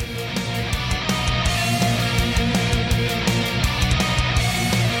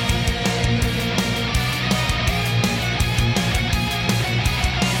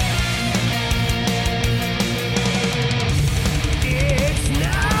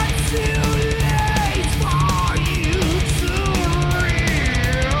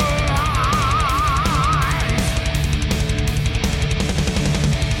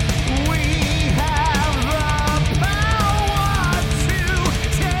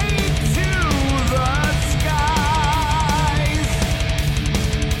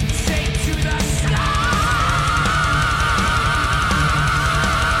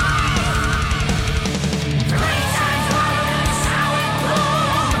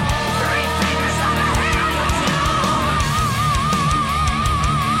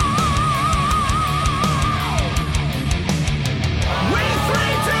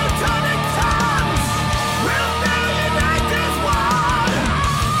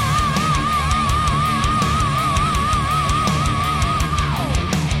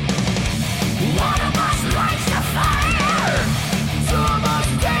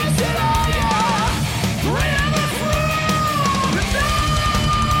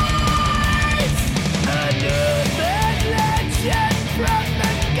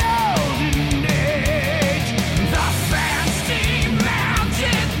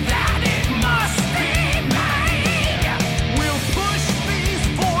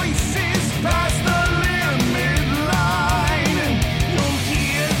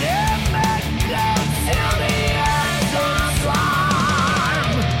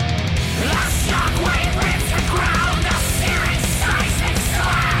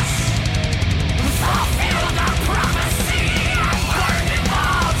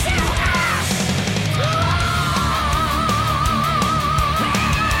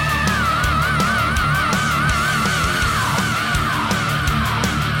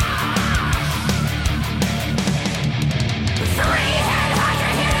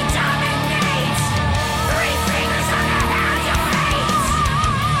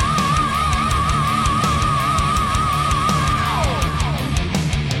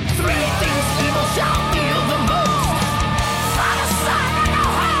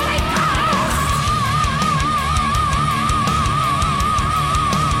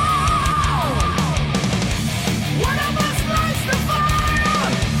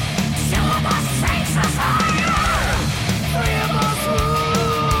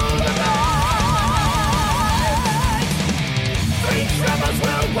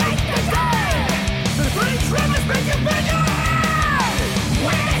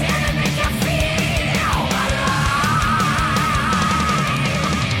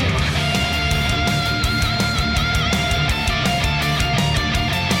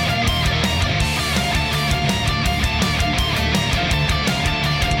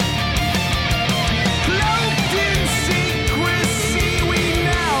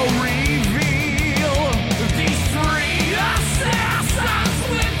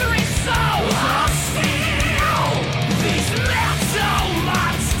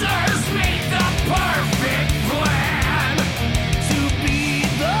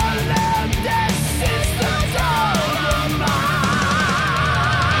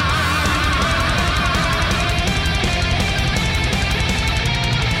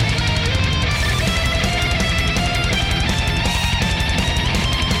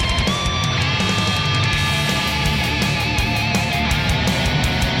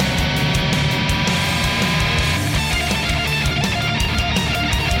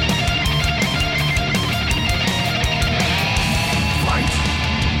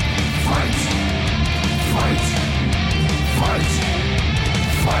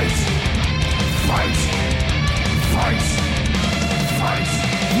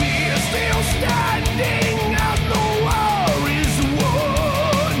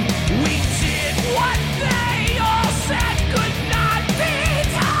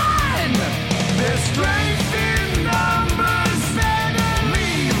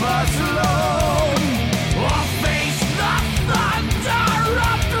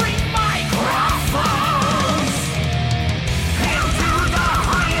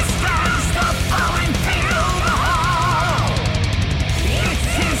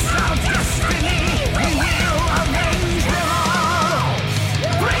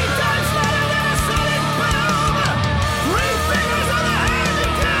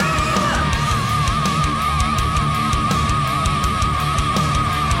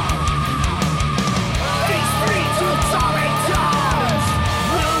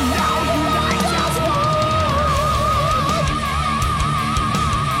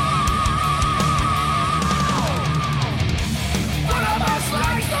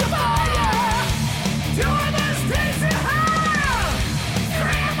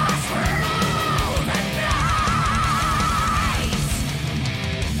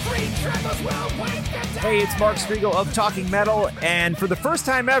 Mark Striegel of Talking Metal, and for the first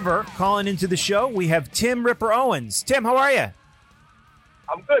time ever, calling into the show, we have Tim Ripper Owens. Tim, how are you?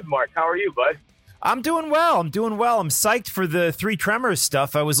 I'm good, Mark. How are you, bud? I'm doing well. I'm psyched for the Three Tremors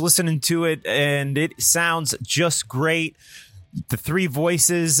stuff. I was listening to it, and it sounds just great. The three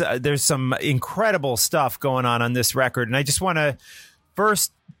voices, there's some incredible stuff going on this record, and I just want to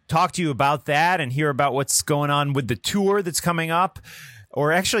first talk to you about that and hear about what's going on with the tour that's coming up.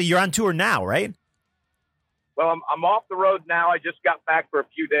 Or actually, you're on tour now, right? Well, I'm off the road now. I just got back for a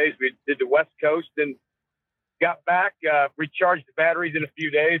few days. We did the West Coast and got back, recharged the batteries in a few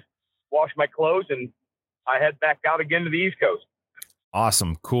days, washed my clothes, and I head back out again to the East Coast.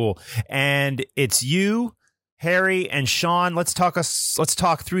 Awesome. Cool. And it's you, Harry, and Sean. Let's talk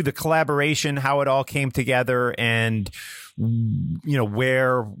through the collaboration, how it all came together, and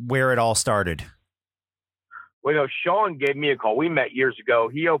where it all started. Well, Sean gave me a call. We met years ago.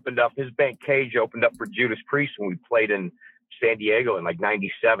 He opened up, his band Cage opened up for Judas Priest when we played in San Diego in like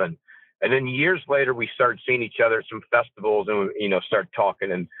 97. And then years later, we started seeing each other at some festivals and, started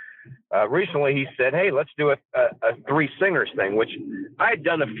talking. And recently he said, hey, let's do a three singers thing, which I had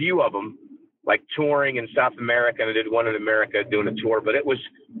done a few of them, like touring in South America. And I did one in America doing a tour, but it was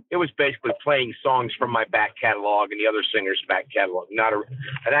basically playing songs from my back catalog and the other singers' back catalog, not an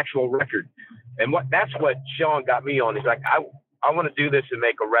actual record. And that's what Sean got me on. He's like, I want to do this and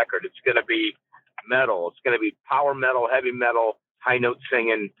make a record. It's going to be metal. It's going to be power metal, heavy metal, high note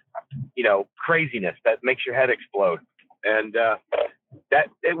singing, craziness that makes your head explode. And that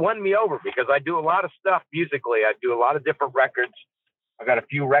it won me over because I do a lot of stuff musically. I do a lot of different records. I got a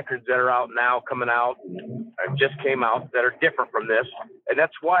few records that are out now, coming out, just came out, that are different from this. And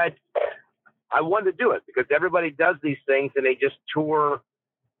that's why I wanted to do it, because everybody does these things and they just tour,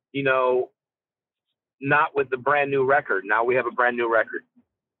 not with the brand new record. Now we have a brand new record.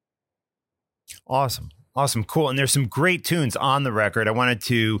 Awesome. Cool. And there's some great tunes on the record. I wanted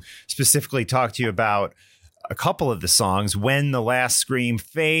to specifically talk to you about a couple of the songs. When the Last Scream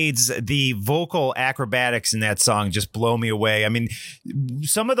Fades, the vocal acrobatics in that song just blow me away. I mean,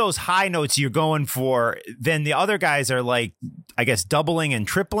 some of those high notes you're going for, then the other guys are like, I guess, doubling and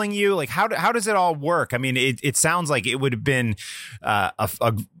tripling you. Like, how does it all work? I mean, it sounds like it would have been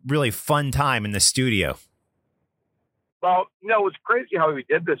a really fun time in the studio. Well, it's crazy how we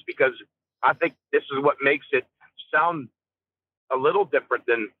did this, because I think this is what makes it sound a little different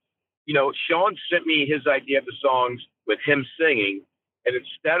than, Sean sent me his idea of the songs with him singing. And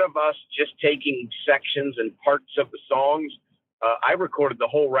instead of us just taking sections and parts of the songs, I recorded the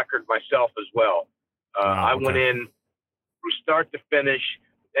whole record myself as well. I went in from start to finish.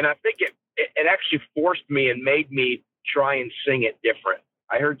 And I think it actually forced me and made me try and sing it different.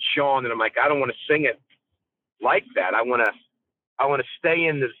 I heard Sean and I'm like, I don't want to sing it like that. I want to stay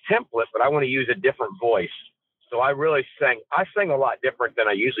in this template, but I want to use a different voice. So I sang a lot different than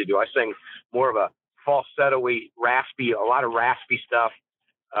I usually do. I sing more of a falsetto-y, raspy, a lot of raspy stuff,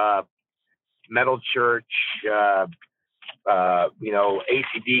 Metal Church,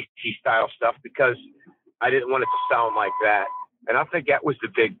 AC/DC style stuff, because I didn't want it to sound like that. And I think that was the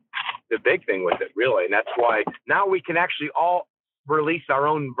big thing with it, really. And that's why now we can actually all release our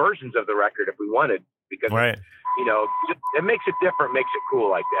own versions of the record if we wanted, because, right. It makes it different, makes it cool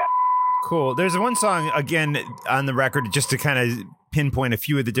like that. Cool. There's one song, again, on the record, just to kind of pinpoint a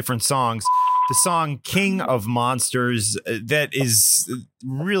few of the different songs. The song King of Monsters, that is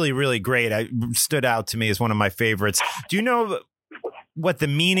really, really great. It stood out to me as one of my favorites. Do you know what the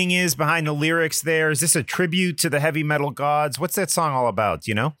meaning is behind the lyrics there? Is this a tribute to the heavy metal gods? What's that song all about?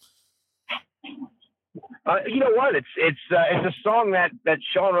 Do you know? You know what? It's a song that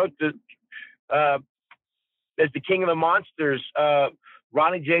Sean wrote as the King of the Monsters,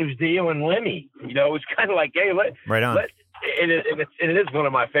 Ronnie James Dio and Lemmy. It's kind of like, hey, right on. It is one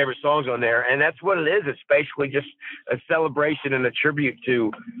of my favorite songs on there, and that's what it is. It's basically just a celebration and a tribute to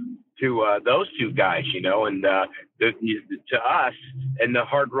those two guys, and to us in the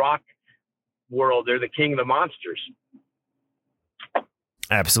hard rock world, they're the King of the Monsters.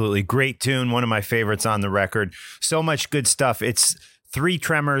 Absolutely. Great tune. One of my favorites on the record. So much good stuff. It's Three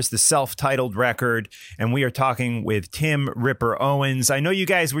Tremors, the self-titled record, and we are talking with Tim Ripper Owens. I know you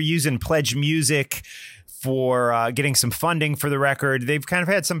guys were using Pledge Music for getting some funding for the record. They've kind of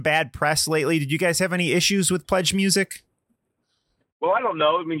had some bad press lately. Did you guys have any issues with Pledge Music? Well, I don't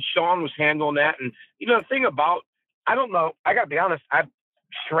know. I mean, Sean was handling that. And, the thing about, I don't know. I got to be honest.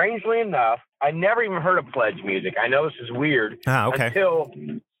 Strangely enough, I never even heard of Pledge Music. I know this is weird. Okay.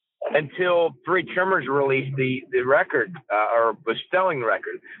 Until Three Tremors released the record, or was selling the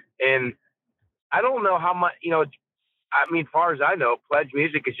record. And I don't know how much, I mean, as far as I know, Pledge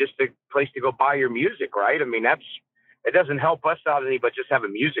Music is just a place to go buy your music, right? I mean, it doesn't help us out any, but just have a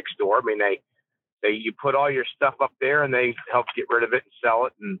music store. I mean, you put all your stuff up there and they help get rid of it and sell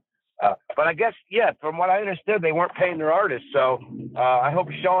it. And, but I guess, yeah, from what I understood, they weren't paying their artists. So I hope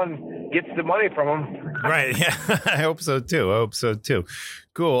Sean gets the money from them. Right. Yeah. I hope so too.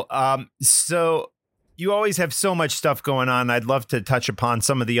 Cool. So you always have so much stuff going on. I'd love to touch upon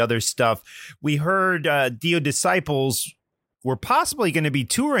some of the other stuff. We heard Dio Disciples were possibly going to be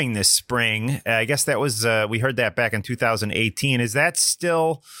touring this spring. I guess that was, we heard that back in 2018. Is that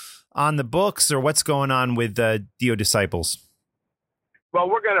still on the books, or what's going on with Dio Disciples? Well,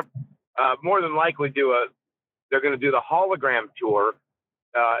 we're going to more than likely they're going to do the hologram tour,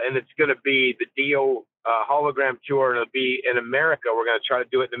 and it's going to be the Dio hologram tour, and it'll be in America. We're going to try to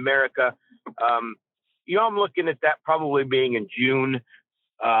do it in America. I'm looking at that probably being in June.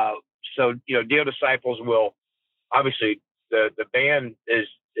 So, Dio Disciples will obviously the band is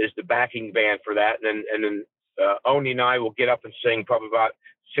the backing band for that. And then Oni and I will get up and sing probably about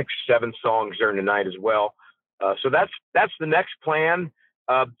 6-7 songs during the night as well. So that's the next plan.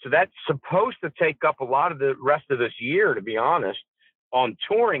 So that's supposed to take up a lot of the rest of this year, to be honest, on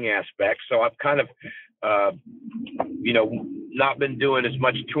touring aspects. So I've kind of, not been doing as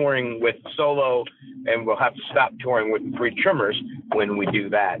much touring with solo, and we'll have to stop touring with the Three Trimmers when we do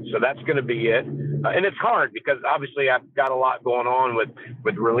that. So that's going to be it. And it's hard because obviously I've got a lot going on with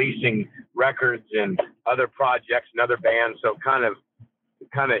releasing records and other projects and other bands. So it kind of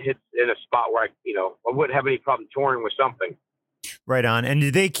hits in a spot where I wouldn't have any problem touring with something. Right on. And do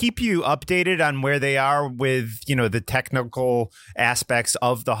they keep you updated on where they are with, the technical aspects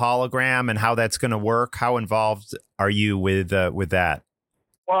of the hologram and how that's going to work? How involved are you with that?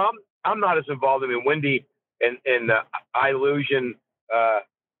 Well, I'm not as involved. I mean, Wendy and Illusion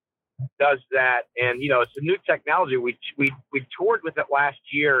does that, and it's a new technology. We toured with it last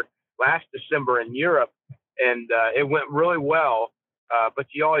December in Europe, and it went really well. But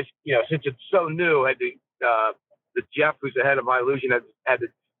you always, since it's so new, had to. The Jeff, who's the head of Illusion, had to,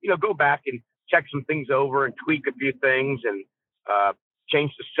 go back and check some things over and tweak a few things and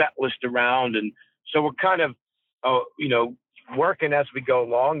change the set list around. And so we're kind of, working as we go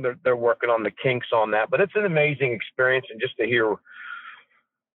along. They're working on the kinks on that, but it's an amazing experience. And just to hear,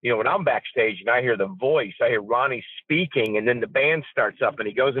 when I'm backstage and I hear the voice, I hear Ronnie speaking, and then the band starts up and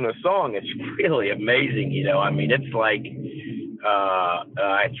he goes into a song. It's really amazing. I mean, it's like,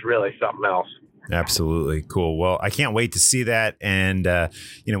 it's really something else. Absolutely. Cool. Well, I can't wait to see that. And,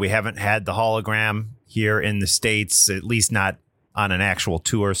 we haven't had the hologram here in the States, at least not on an actual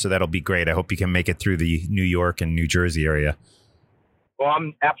tour. So that'll be great. I hope you can make it through the New York and New Jersey area. Well,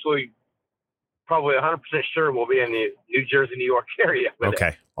 I'm absolutely probably 100% sure we'll be in the New Jersey, New York area.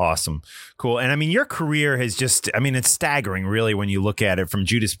 Okay. Awesome. Cool. And I mean, your career has it's staggering, really, when you look at it, from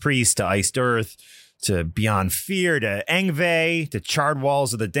Judas Priest to Iced Earth to Beyond Fear, to Yngwie, to Charred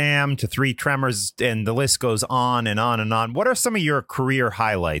Walls of the Damned, to Three Tremors, and the list goes on and on and on. What are some of your career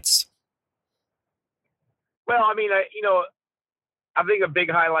highlights? Well, I mean, I think a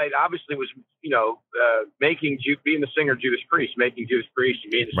big highlight obviously was, being the singer of Judas Priest, making Judas Priest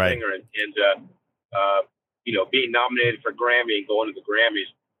and being the singer and being nominated for Grammy and going to the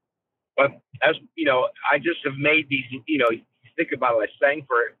Grammys. But as I just have made these, think about it, I sang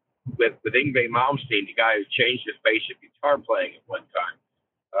with Yngwie Malmsteen, the guy who changed his basic guitar playing at one time.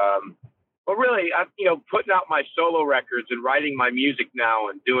 But really, putting out my solo records and writing my music now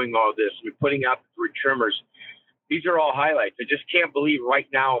and doing all this, and putting out the Three Trimmers, these are all highlights. I just can't believe right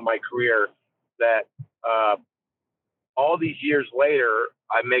now in my career that all these years later,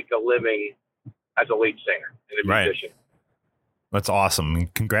 I make a living as a lead singer and a musician. That's awesome.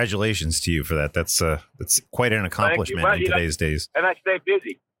 And congratulations to you for that. That's quite an accomplishment in today's days. And I stay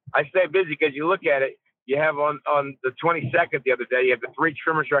busy. Because you look at it, you have on the 22nd the other day, you have the Three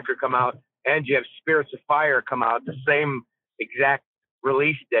Trimmers record come out, and you have Spirits of Fire come out, the same exact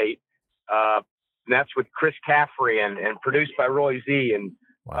release date. And that's with Chris Caffrey and produced by Roy Z. And,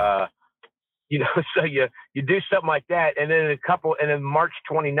 wow. So you do something like that. And then March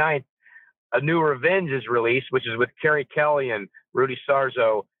 29th, A New Revenge is released, which is with Kerry Kelly and Rudy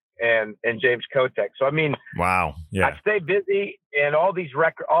Sarzo and James Kotek. So, I mean, wow. Yeah. I stay busy, and all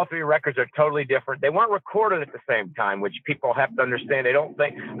three records are totally different. They weren't recorded at the same time, which people have to understand. I don't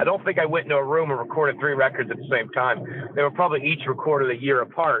think I went into a room and recorded 3 records at the same time. They were probably each recorded a year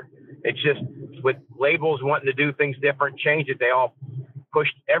apart. It's just with labels wanting to do things different, change it.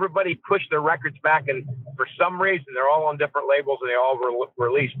 Everybody pushed their records back, and for some reason they're all on different labels, and they all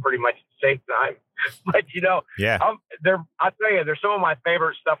released pretty much at the same time. But yeah, I'll tell you, there's some of my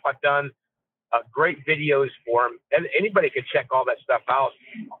favorite stuff I've done. great videos for him. And anybody can check all that stuff out.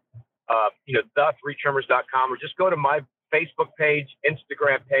 The3trimmers.com, or just go to my Facebook page,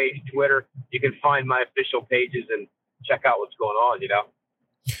 Instagram page, Twitter. You can find my official pages and check out what's going on, Do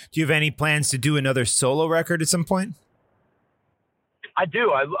you have any plans to do another solo record at some point? I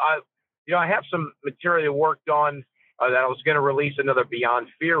do. I have some material worked on that I was going to release another Beyond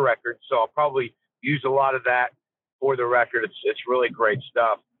Fear record, so I'll probably use a lot of that for the record. It's really great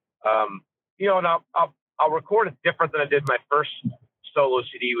stuff. And I'll record it different than I did my first solo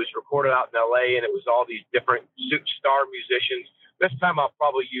CD. It was recorded out in LA, and it was all these different star musicians. This time I'll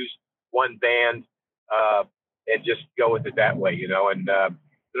probably use one band and just go with it that way, and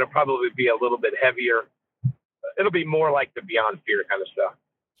it'll probably be a little bit heavier. It'll be more like the Beyond Fear kind of stuff.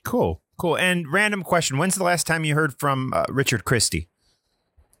 Cool. And random question. When's the last time you heard from Richard Christie?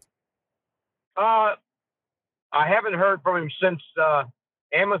 I haven't heard from him since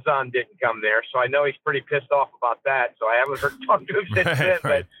Amazon didn't come there, so I know he's pretty pissed off about that. So I haven't talked to him since then.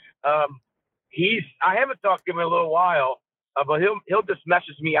 Right. But I haven't talked to him in a little while. But he'll just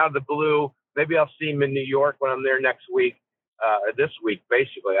message me out of the blue. Maybe I'll see him in New York when I'm there next week, or this week.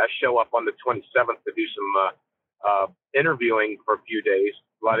 Basically, I show up on the 27th to do some interviewing for a few days,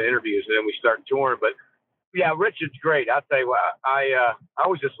 a lot of interviews, and then we start touring. But yeah, Richard's great. I'll tell you what, I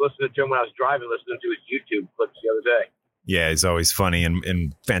was just listening to him when I was driving, listening to his YouTube clips the other day. Yeah, he's always funny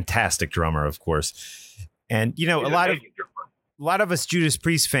and fantastic drummer, of course. And a lot of us Judas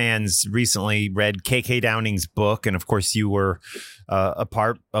Priest fans recently read KK Downing's book, and of course you were a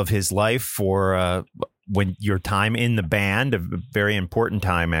part of his life for when your time in the band, a very important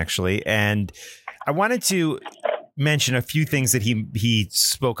time actually. And I wanted to mention a few things that he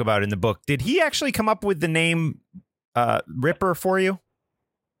spoke about in the book. Did he actually come up with the name Ripper for you?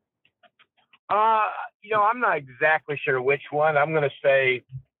 I'm not exactly sure which one. I'm going to say,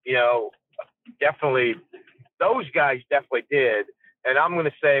 definitely those guys definitely did. And I'm going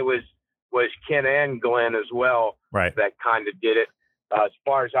to say it was Ken and Glenn as well. Right. That kind of did it. As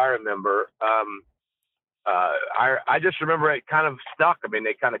far as I remember, I just remember it kind of stuck. I mean,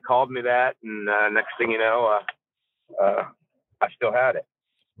 they kind of called me that, and next thing you know, I still had it.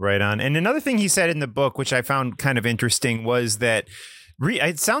 Right on. And another thing he said in the book, which I found kind of interesting, was that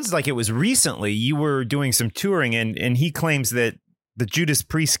it sounds like it was recently you were doing some touring, and he claims that the Judas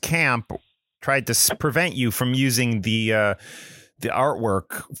Priest camp tried to prevent you from using the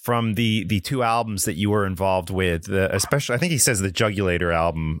artwork from the two albums that you were involved with, especially I think he says the Jugulator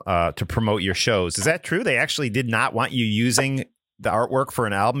album, to promote your shows. Is that true? They actually did not want you using the artwork for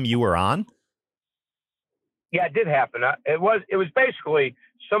an album you were on? Yeah, it did happen. It was basically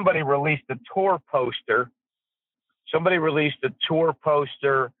somebody released a tour poster. Somebody released a tour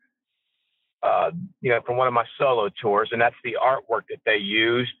poster, from one of my solo tours, and that's the artwork that they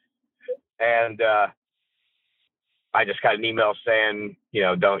used. And I just got an email saying,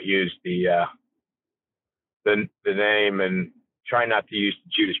 don't use the name, and try not to use the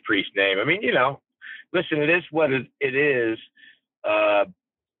Judas Priest name. I mean, listen, it is what it is.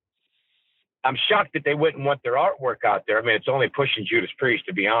 I'm shocked that they wouldn't want their artwork out there. I mean, it's only pushing Judas Priest,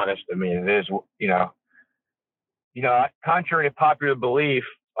 to be honest. I mean, it is, contrary to popular belief,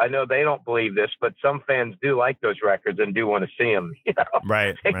 I know they don't believe this, but some fans do like those records and do want to see them.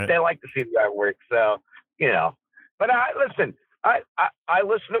 Right. They like to see the artwork. So, but I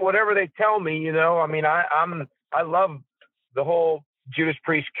listen to whatever they tell me. I mean, I love the whole Judas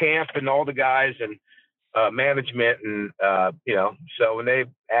Priest camp and all the guys and management, and so when they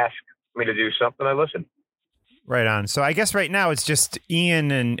ask me to do something, I listen. Right on. So I guess right now it's just Ian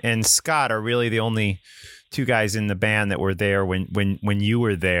and Scott are really the only two guys in the band that were there when you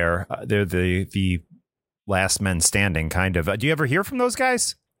were there. They're the last men standing, kind of. Do you ever hear from those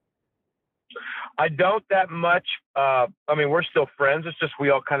guys? I don't that much. I mean, we're still friends. It's just we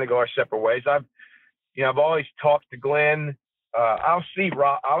all kind of go our separate ways. I've always talked to Glenn. I'll see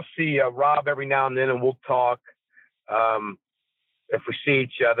Rob every now and then, and we'll talk. If we see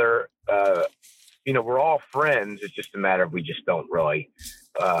each other, we're all friends. It's just a matter of we just don't really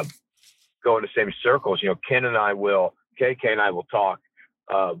go in the same circles. Ken and I will, KK and I will talk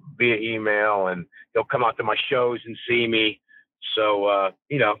via email, and he'll come out to my shows and see me. So,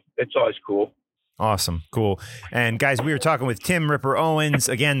 it's always cool. Awesome. Cool. And guys, we were talking with Tim Ripper Owens.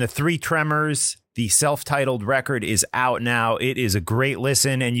 Again, the Three Tremors, the self-titled record, is out now. It is a great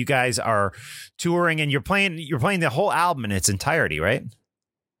listen, and you guys are touring, and you're playing the whole album in its entirety, right?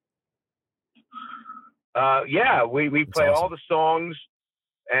 Yeah, we play awesome. All the songs,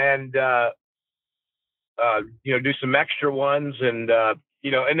 and do some extra ones, and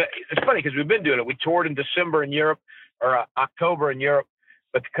and it's funny because we've been doing it. We toured in December in Europe, or October in Europe,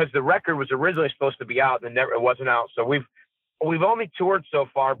 but because the record was originally supposed to be out and it wasn't out. So we've only toured so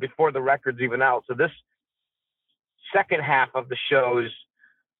far before the record's even out. So this second half of the shows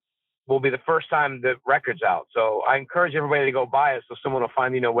will be the first time the record's out. So I encourage everybody to go buy it so someone will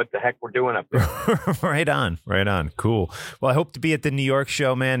finally know what the heck we're doing up there. Right on. Cool. Well, I hope to be at the New York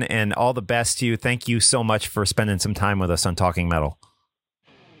show, man, and all the best to you. Thank you so much for spending some time with us on Talking Metal.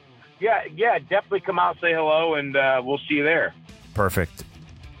 Yeah, definitely come out, say hello, and we'll see you there. Perfect.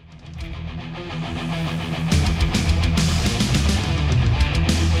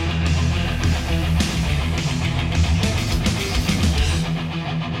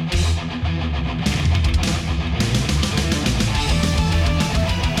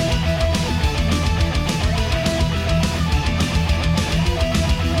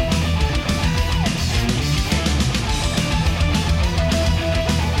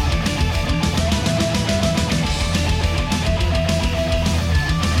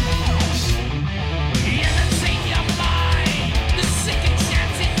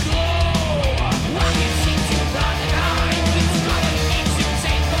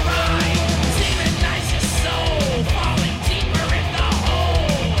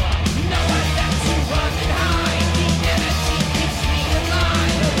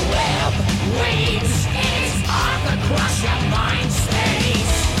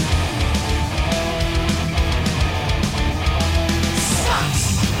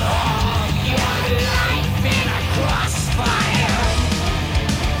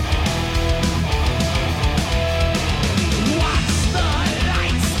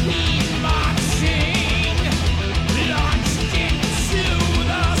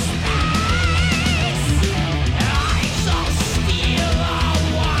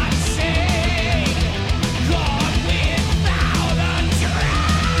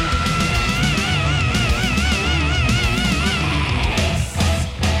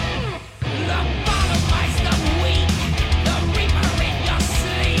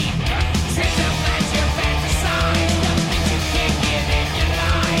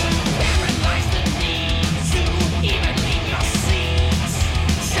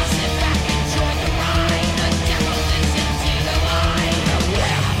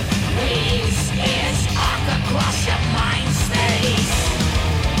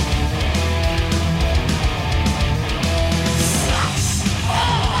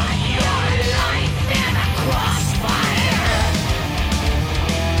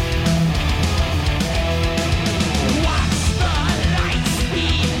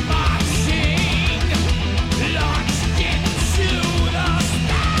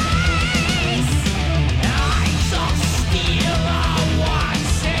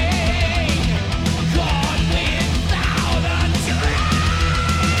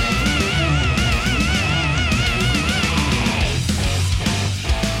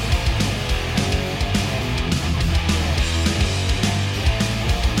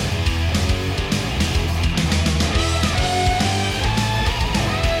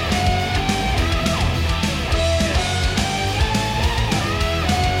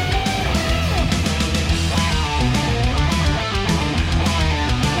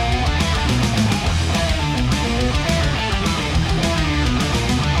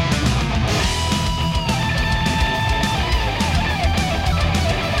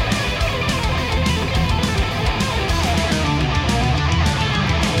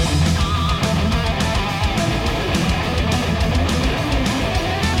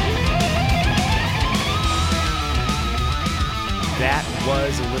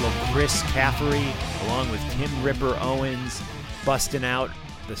 Was a little Chris Caffery along with Tim Ripper Owens busting out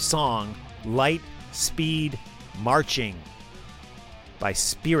the song Light Speed Marching by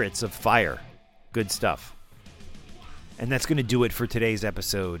Spirits of Fire. Good stuff. And that's going to do it for today's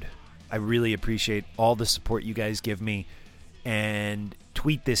episode. I really appreciate all the support you guys give me, and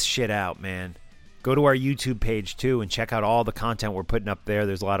tweet this shit out, man. Go to our YouTube page too and check out all the content we're putting up there.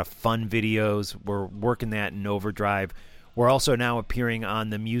 There's a lot of fun videos. We're working that in overdrive. We're also now appearing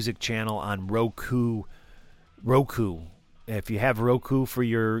on the music channel on Roku. If you have Roku for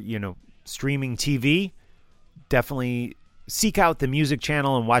your, streaming TV, definitely seek out the music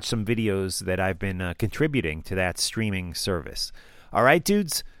channel and watch some videos that I've been contributing to that streaming service. All right,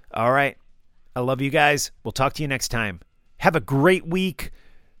 dudes? All right. I love you guys. We'll talk to you next time. Have a great week.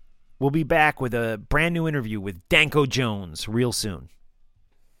 We'll be back with a brand new interview with Danko Jones real soon.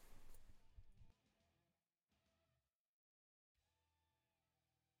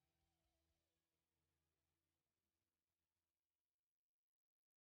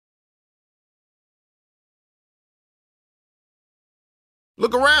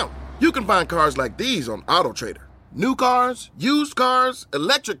 Look around. You can find cars like these on AutoTrader. New cars, used cars,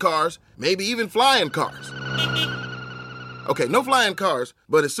 electric cars, maybe even flying cars. Okay, no flying cars,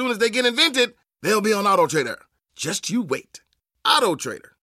 but as soon as they get invented, they'll be on AutoTrader. Just you wait. AutoTrader.